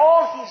 and yet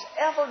all he's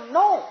ever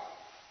known,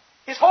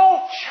 his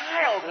whole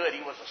childhood,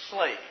 he was a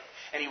slave.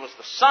 And he was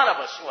the son of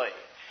a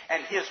slave.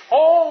 And his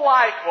whole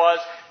life was,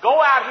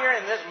 go out here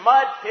in this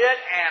mud pit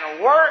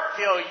and work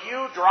till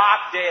you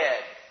drop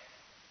dead.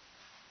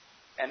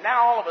 And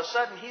now all of a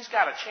sudden he's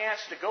got a chance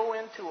to go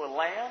into a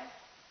land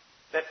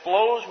that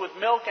flows with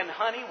milk and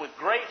honey, with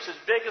grapes as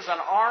big as an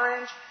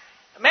orange.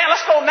 Man,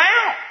 let's go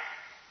now!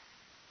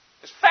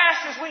 As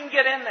fast as we can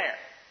get in there.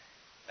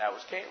 That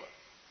was Caleb.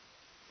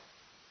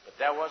 But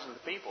that wasn't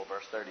the people,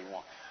 verse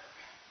 31.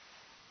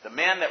 The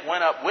men that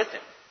went up with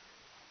him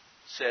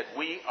said,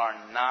 we are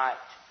not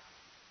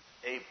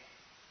able.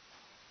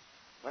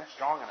 We're not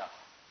strong enough.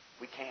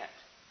 We can't.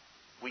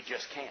 We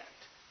just can't.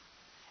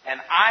 And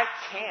I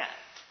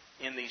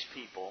can't, in these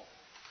people,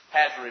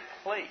 has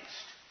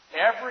replaced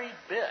every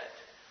bit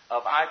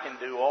of I can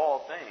do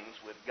all things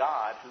with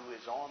God who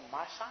is on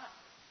my side.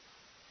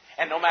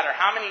 And no matter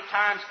how many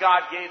times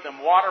God gave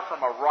them water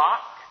from a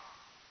rock,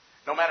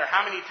 no matter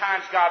how many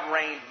times God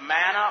rained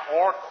manna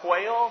or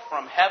quail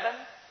from heaven,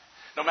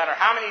 no matter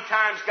how many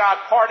times God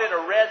parted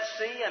a Red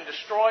Sea and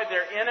destroyed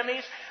their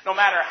enemies, no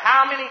matter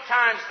how many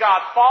times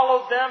God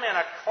followed them in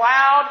a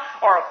cloud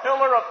or a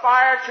pillar of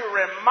fire to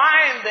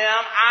remind them,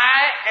 I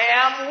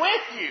am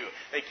with you.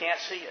 They can't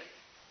see it.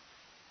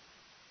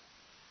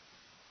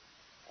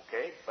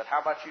 But how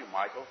about you,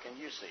 Michael? Can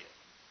you see it?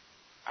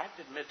 I have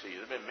to admit to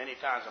you, there have been many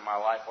times in my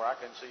life where I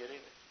couldn't see it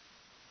either.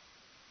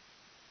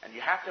 And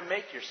you have to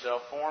make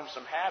yourself form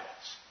some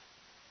habits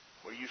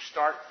where you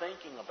start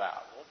thinking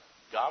about, well,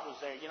 God was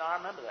there. You know,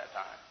 I remember that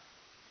time.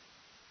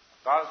 I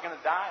thought I was going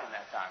to die in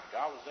that time.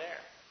 God was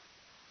there.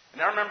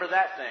 And I remember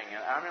that thing,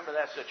 and I remember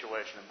that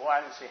situation. And boy,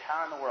 I didn't see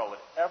how in the world it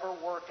would ever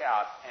work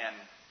out, and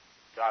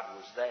God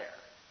was there.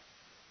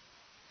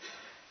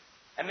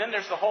 And then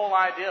there's the whole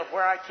idea of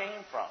where I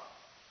came from.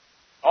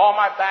 All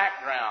my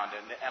background,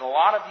 and a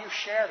lot of you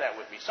share that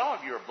with me. Some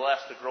of you are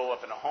blessed to grow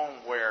up in a home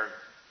where,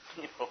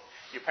 you know,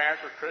 your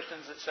parents were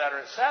Christians, et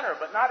cetera,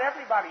 but not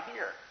everybody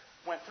here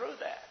went through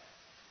that.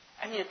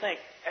 And you think,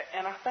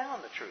 and I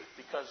found the truth,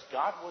 because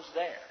God was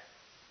there.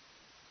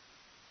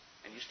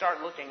 And you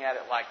start looking at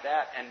it like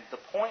that, and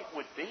the point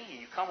would be,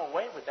 you come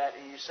away with that,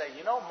 and you say,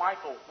 you know,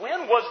 Michael,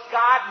 when was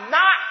God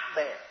not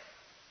there?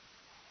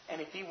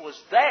 And if He was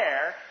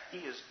there,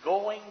 He is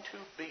going to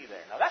be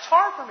there. Now, that's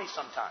hard for me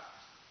sometimes.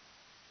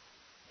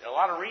 There are a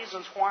lot of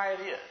reasons why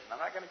it is, and I'm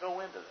not going to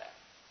go into that.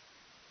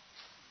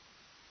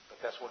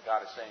 But that's what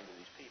God is saying to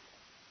these people.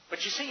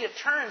 But you see, it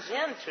turns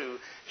into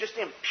just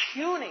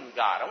impugning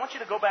God. I want you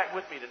to go back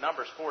with me to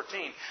Numbers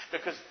 14,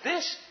 because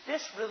this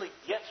really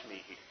gets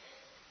me here.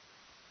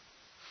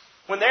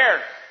 When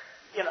they're,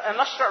 you know, and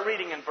let's start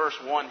reading in verse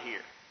 1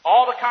 here.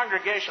 All the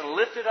congregation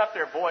lifted up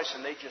their voice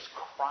and they just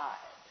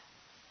cried.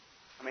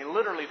 I mean,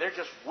 literally, they're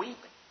just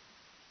weeping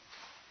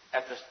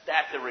at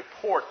the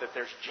report that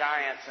there's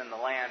giants in the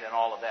land and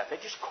all of that.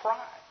 They just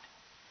cried.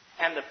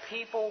 And the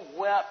people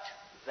wept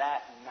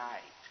that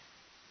night.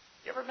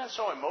 You ever been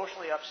so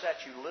emotionally upset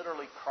you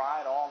literally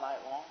cried all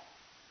night long?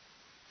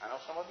 I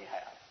know some of you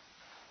have.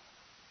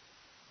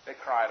 They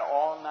cried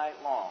all night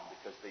long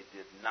because they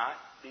did not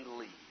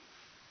believe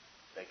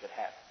they could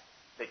have it.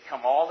 They'd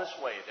come all this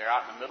way. They're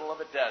out in the middle of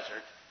a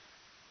desert.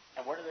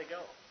 And where do they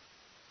go?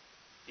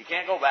 You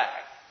can't go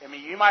back. I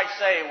mean, you might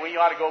say, well, you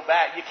ought to go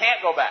back. You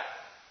can't go back.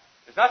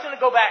 There's nothing to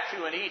go back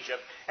to in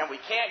Egypt, and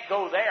we can't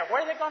go there.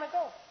 Where are they going to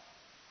go?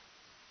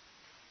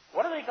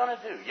 What are they going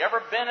to do? You ever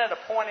been at a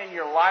point in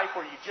your life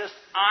where you just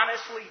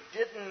honestly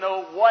didn't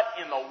know what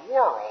in the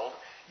world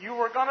you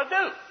were going to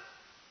do?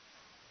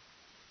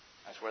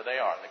 That's where they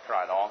are. They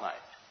cried all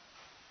night.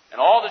 And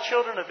all the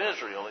children of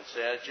Israel, it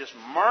says, just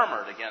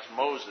murmured against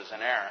Moses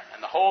and Aaron and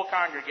the whole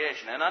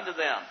congregation, and unto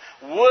them,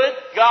 would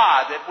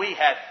God that we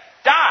had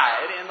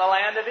died in the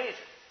land of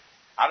Egypt.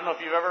 I don't know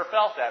if you've ever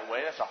felt that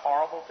way. That's a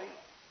horrible feeling.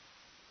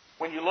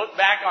 When you look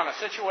back on a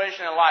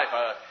situation in life,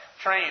 a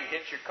train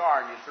hits your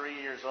car and you're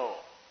 3 years old,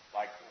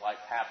 like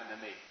happened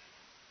to me.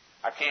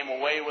 I came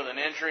away with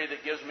an injury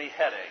that gives me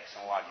headaches,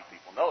 and a lot of you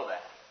people know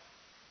that.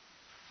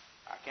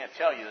 I can't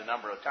tell you the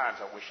number of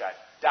times I wish I'd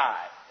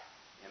died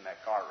in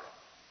that car wreck.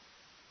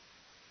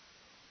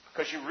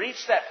 Because you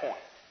reach that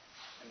point,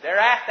 and they're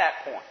at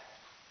that point.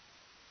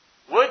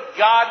 Would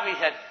God we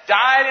had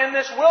died in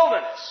this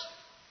wilderness.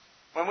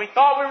 When we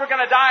thought we were going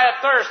to die of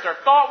thirst or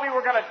thought we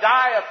were going to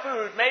die of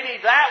food, maybe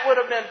that would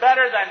have been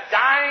better than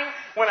dying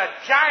when a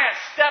giant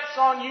steps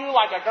on you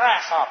like a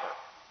grasshopper.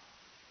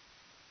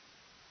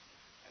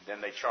 And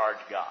then they charge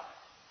God.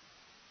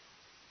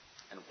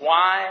 And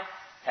why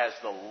has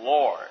the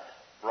Lord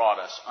brought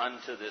us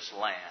unto this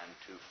land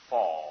to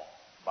fall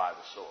by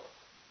the sword?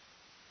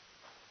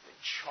 They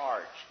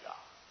charge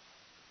God.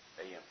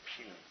 They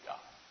impugn God.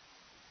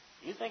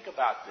 You think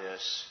about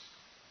this,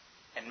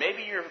 and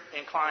maybe you're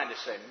inclined to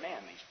say,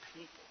 man, these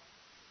people,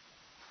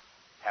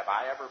 have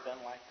I ever been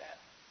like that?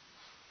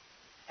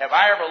 Have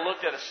I ever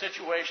looked at a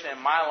situation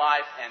in my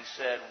life and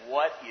said,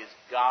 what is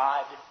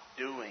God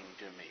doing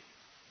to me?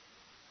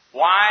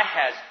 Why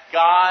has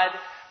God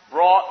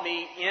brought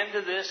me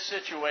into this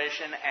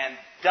situation and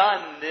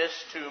done this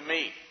to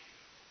me?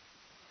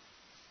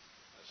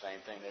 The same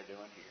thing they're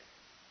doing here.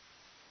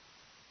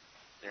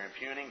 They're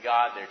impugning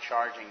God. They're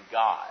charging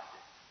God.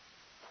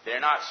 They're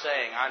not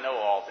saying, I know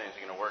all things are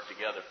going to work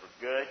together for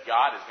good.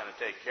 God is going to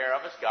take care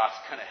of us. God's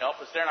going to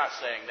help us. They're not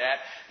saying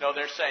that. No,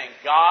 they're saying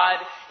God,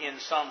 in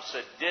some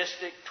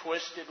sadistic,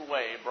 twisted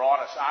way,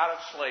 brought us out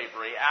of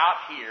slavery, out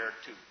here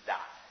to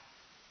die.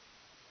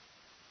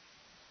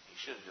 He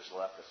should have just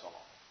left us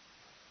alone.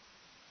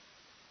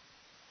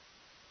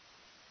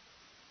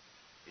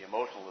 The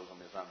emotionalism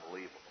is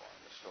unbelievable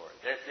in the story.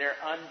 Their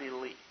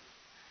unbelief.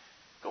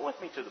 Go with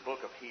me to the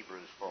book of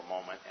Hebrews for a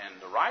moment, and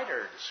the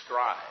writer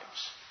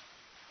describes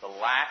the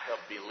lack of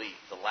belief,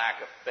 the lack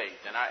of faith.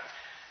 And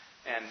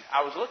I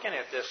was looking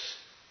at this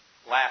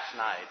last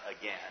night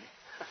again.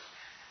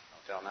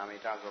 I'll tell how many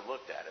times I've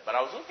looked at it. But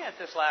I was looking at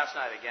this last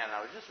night again, and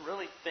I was just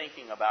really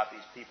thinking about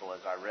these people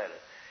as I read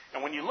it.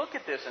 And when you look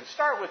at this, and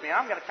start with me,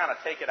 I'm going to kind of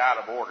take it out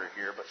of order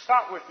here, but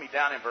start with me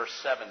down in verse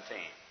 17.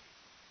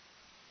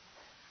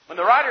 When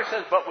the writer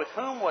says, but with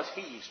whom was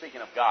he,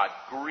 speaking of God,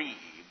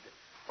 grieved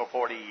for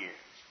 40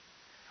 years?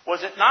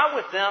 Was it not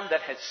with them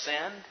that had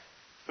sinned,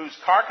 whose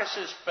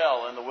carcasses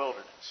fell in the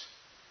wilderness?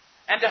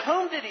 And to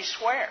whom did he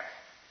swear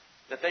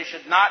that they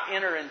should not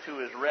enter into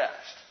his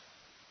rest,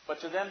 but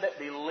to them that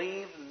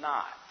believed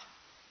not?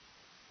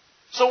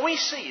 So we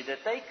see that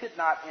they could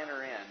not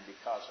enter in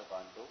because of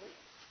unbelief.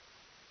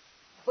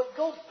 But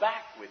go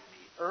back with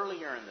me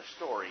earlier in the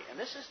story, and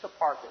this is the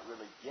part that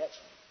really gets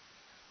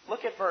me.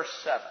 Look at verse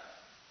 7.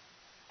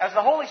 As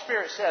the Holy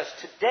Spirit says,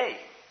 today,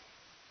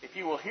 if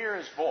you will hear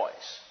His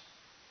voice,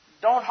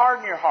 don't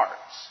harden your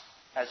hearts,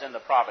 as in the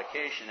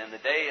provocation, in the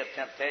day of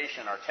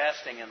temptation or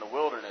testing in the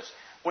wilderness,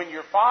 when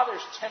your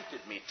fathers tempted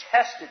me,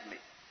 tested me,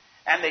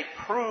 and they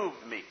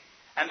proved me,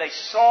 and they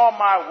saw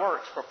my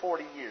works for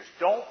 40 years.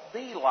 Don't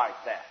be like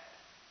that.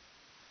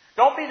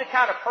 Don't be the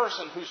kind of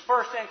person whose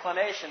first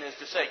inclination is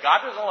to say,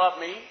 God doesn't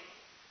love me.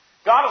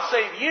 God will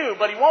save you,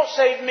 but He won't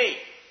save me.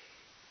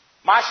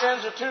 My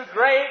sins are too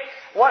great.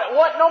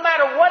 No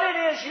matter what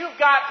it is you've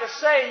got to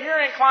say, you're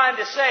inclined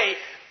to say,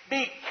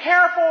 be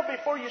careful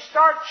before you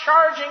start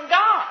charging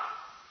God.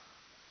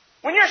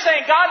 When you're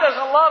saying, God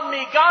doesn't love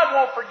me, God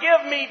won't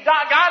forgive me,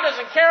 God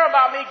doesn't care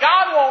about me,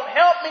 God won't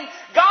help me,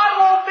 God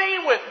won't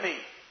be with me,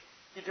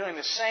 you're doing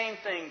the same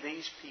thing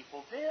these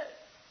people did.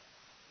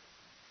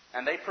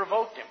 And they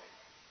provoked Him.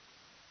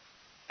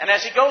 And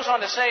as he goes on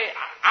to say,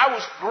 I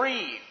was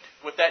grieved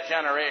with that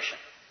generation.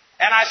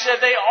 And I said,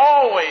 they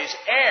always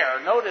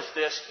err, notice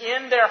this,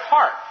 in their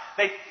heart.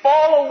 They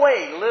fall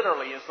away,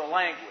 literally, is the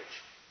language,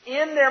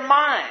 in their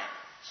minds.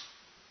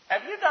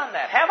 Have you done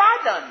that? Have I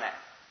done that?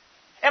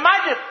 Am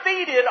I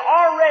defeated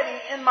already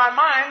in my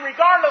mind,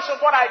 regardless of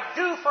what I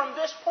do from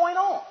this point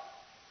on?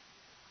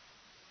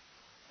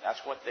 That's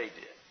what they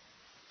did.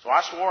 So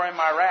I swore in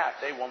my wrath,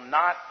 they will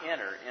not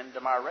enter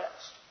into my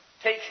rest.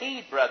 Take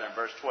heed, brethren,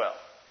 verse 12,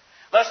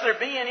 lest there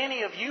be in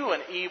any of you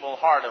an evil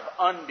heart of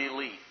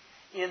unbelief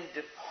in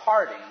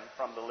departing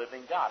from the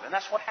living God. And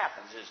that's what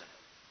happens, isn't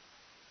it?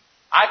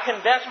 I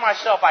convince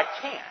myself I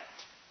can't.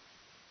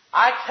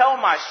 I tell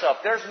myself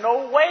there's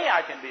no way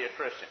I can be a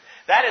Christian.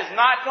 That is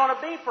not going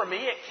to be for me.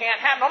 It can't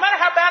happen, no matter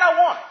how bad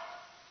I want it.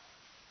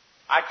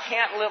 I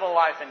can't live a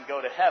life and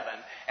go to heaven.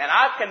 And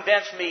I've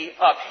convinced me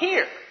up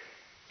here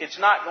it's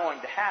not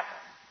going to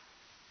happen.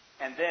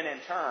 And then in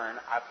turn,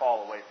 I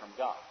fall away from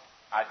God.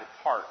 I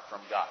depart from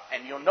God.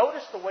 And you'll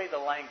notice the way the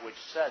language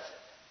says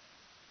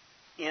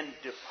it. In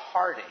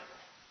departing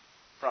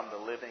from the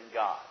living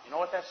God. You know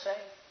what that's saying?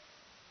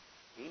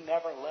 He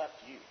never left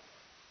you.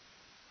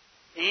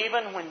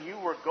 Even when you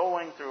were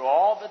going through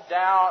all the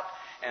doubt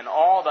and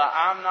all the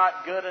I'm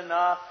not good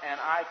enough and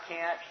I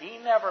can't, He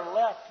never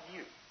left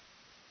you.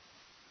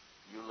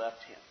 You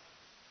left Him.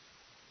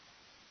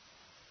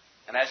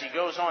 And as he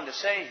goes on to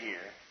say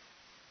here,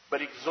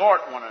 but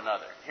exhort one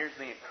another. Here's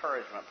the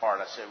encouragement part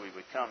I said we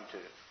would come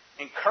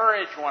to.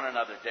 Encourage one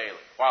another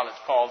daily while it's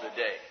called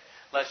today,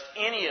 lest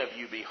any of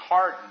you be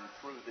hardened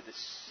through the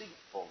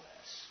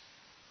deceitfulness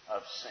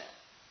of sin.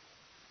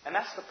 And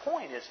that's the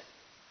point, isn't it?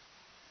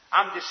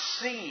 I'm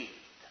deceived.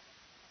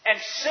 And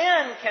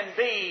sin can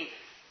be,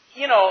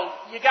 you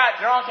got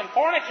drunk and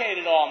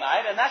fornicated all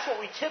night, and that's what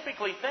we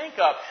typically think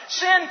of.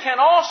 Sin can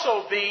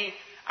also be,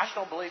 I just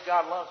don't believe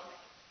God loves me.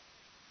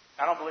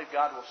 I don't believe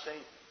God will save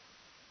me.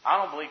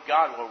 I don't believe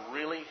God will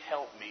really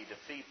help me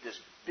defeat this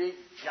big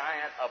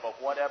giant of a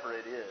whatever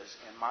it is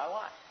in my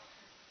life.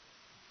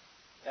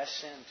 That's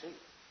sin too.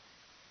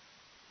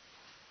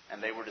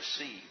 And they were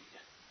deceived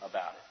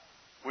about it.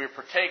 We're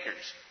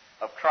partakers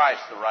of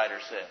Christ, the writer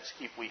says,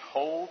 if we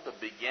hold the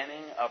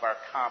beginning of our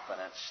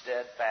confidence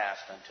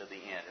steadfast unto the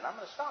end. And I'm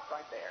going to stop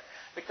right there.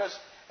 Because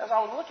as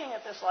I was looking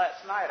at this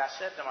last night, I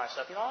said to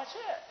myself, that's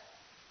it.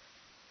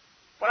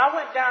 When I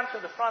went down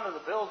to the front of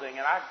the building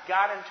and I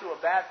got into a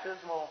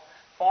baptismal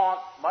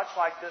font, much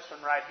like this one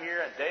right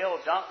here, and Dale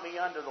dunked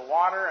me under the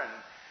water, and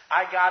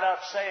I got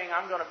up saying,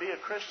 I'm going to be a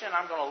Christian,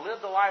 I'm going to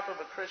live the life of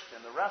a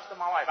Christian the rest of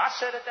my life. I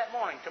said it that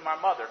morning to my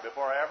mother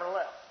before I ever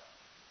left.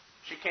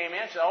 She came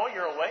in and said, oh,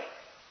 you're awake?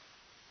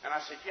 And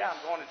I said, yeah,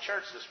 I'm going to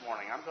church this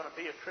morning. I'm going to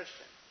be a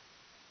Christian.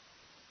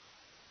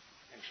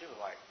 And she was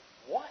like,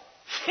 what?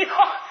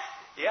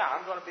 Yeah,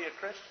 I'm going to be a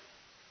Christian.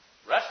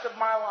 Rest of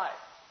my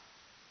life.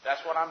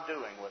 That's what I'm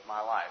doing with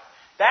my life.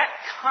 That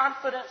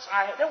confidence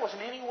I had, there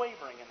wasn't any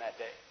wavering in that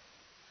day.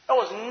 There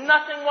was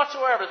nothing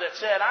whatsoever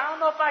that said, I don't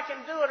know if I can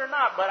do it or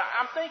not, but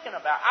I'm thinking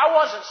about it. I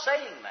wasn't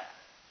saying that.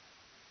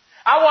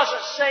 I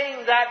wasn't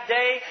saying that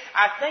day,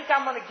 I think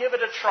I'm going to give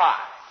it a try.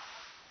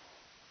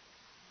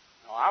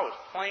 No, I was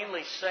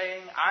plainly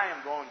saying, I am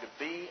going to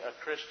be a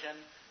Christian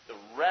the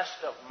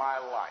rest of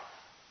my life.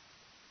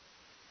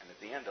 And at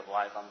the end of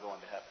life, I'm going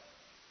to heaven.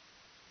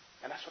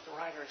 And that's what the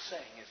writer is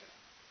saying, isn't it?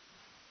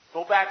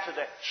 Go back to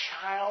that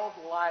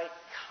childlike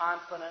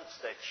confidence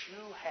that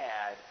you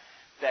had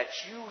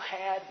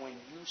when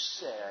you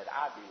said,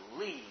 I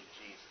believe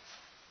Jesus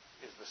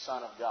is the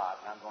Son of God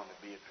and I'm going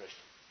to be a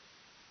Christian.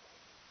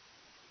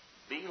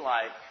 Be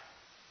like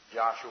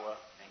Joshua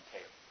and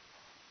Caleb.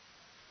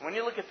 When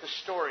you look at the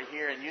story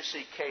here and you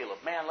see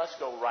Caleb, man, let's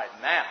go right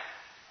now.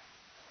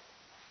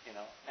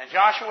 And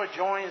Joshua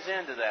joins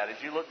into that.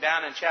 As you look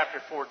down in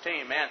chapter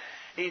 14, man,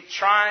 he's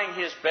trying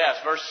his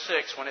best. Verse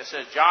 6, when it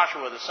says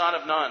Joshua, the son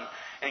of Nun,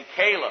 and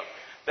Caleb,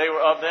 They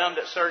were of them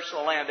that search the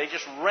land. They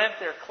just rent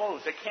their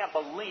clothes. They can't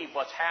believe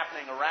what's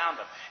happening around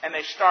them. And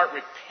they start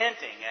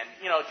repenting and,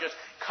 just,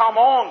 come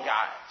on,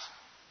 guys.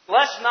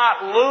 Let's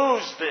not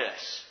lose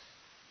this.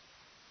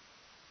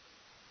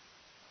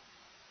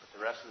 But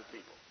the rest of the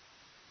people,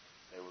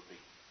 they were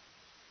beaten.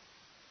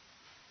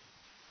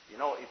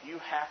 If you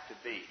have to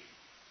be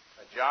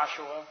a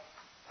Joshua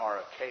or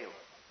a Caleb,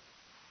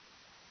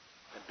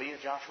 then be a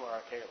Joshua or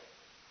a Caleb.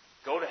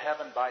 Go to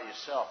heaven by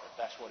yourself if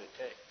that's what it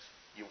takes.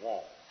 You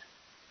won't.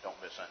 Don't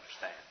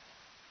misunderstand.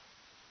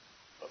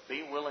 But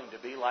be willing to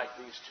be like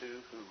these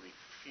two who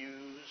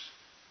refuse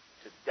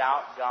to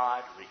doubt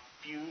God,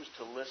 refuse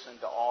to listen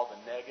to all the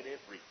negative,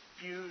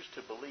 refuse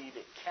to believe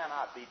it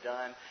cannot be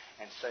done,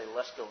 and say,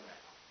 let's go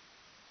now.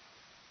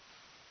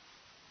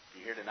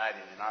 If you're here tonight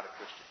and you're not a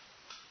Christian,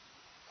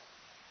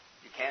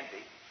 you can be.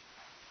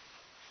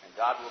 And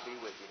God will be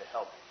with you to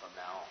help you from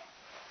now on.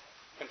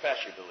 Confess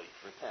your belief.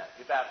 Repent.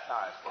 Be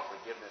baptized for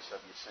forgiveness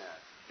of your sin.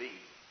 Be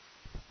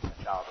a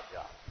child of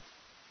God.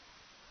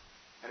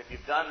 And if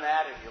you've done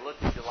that and you look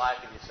at your life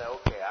and you say,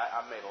 okay,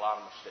 I've made a lot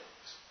of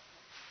mistakes.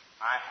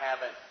 I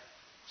haven't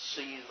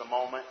seized the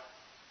moment.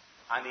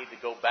 I need to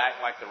go back,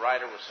 like the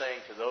writer was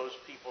saying to those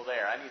people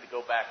there. I need to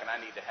go back and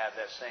I need to have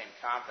that same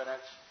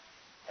confidence.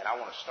 And I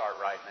want to start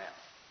right now.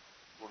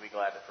 We'll be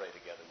glad to pray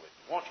together with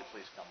you. Won't you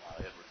please come while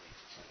Edward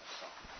leads us in this song?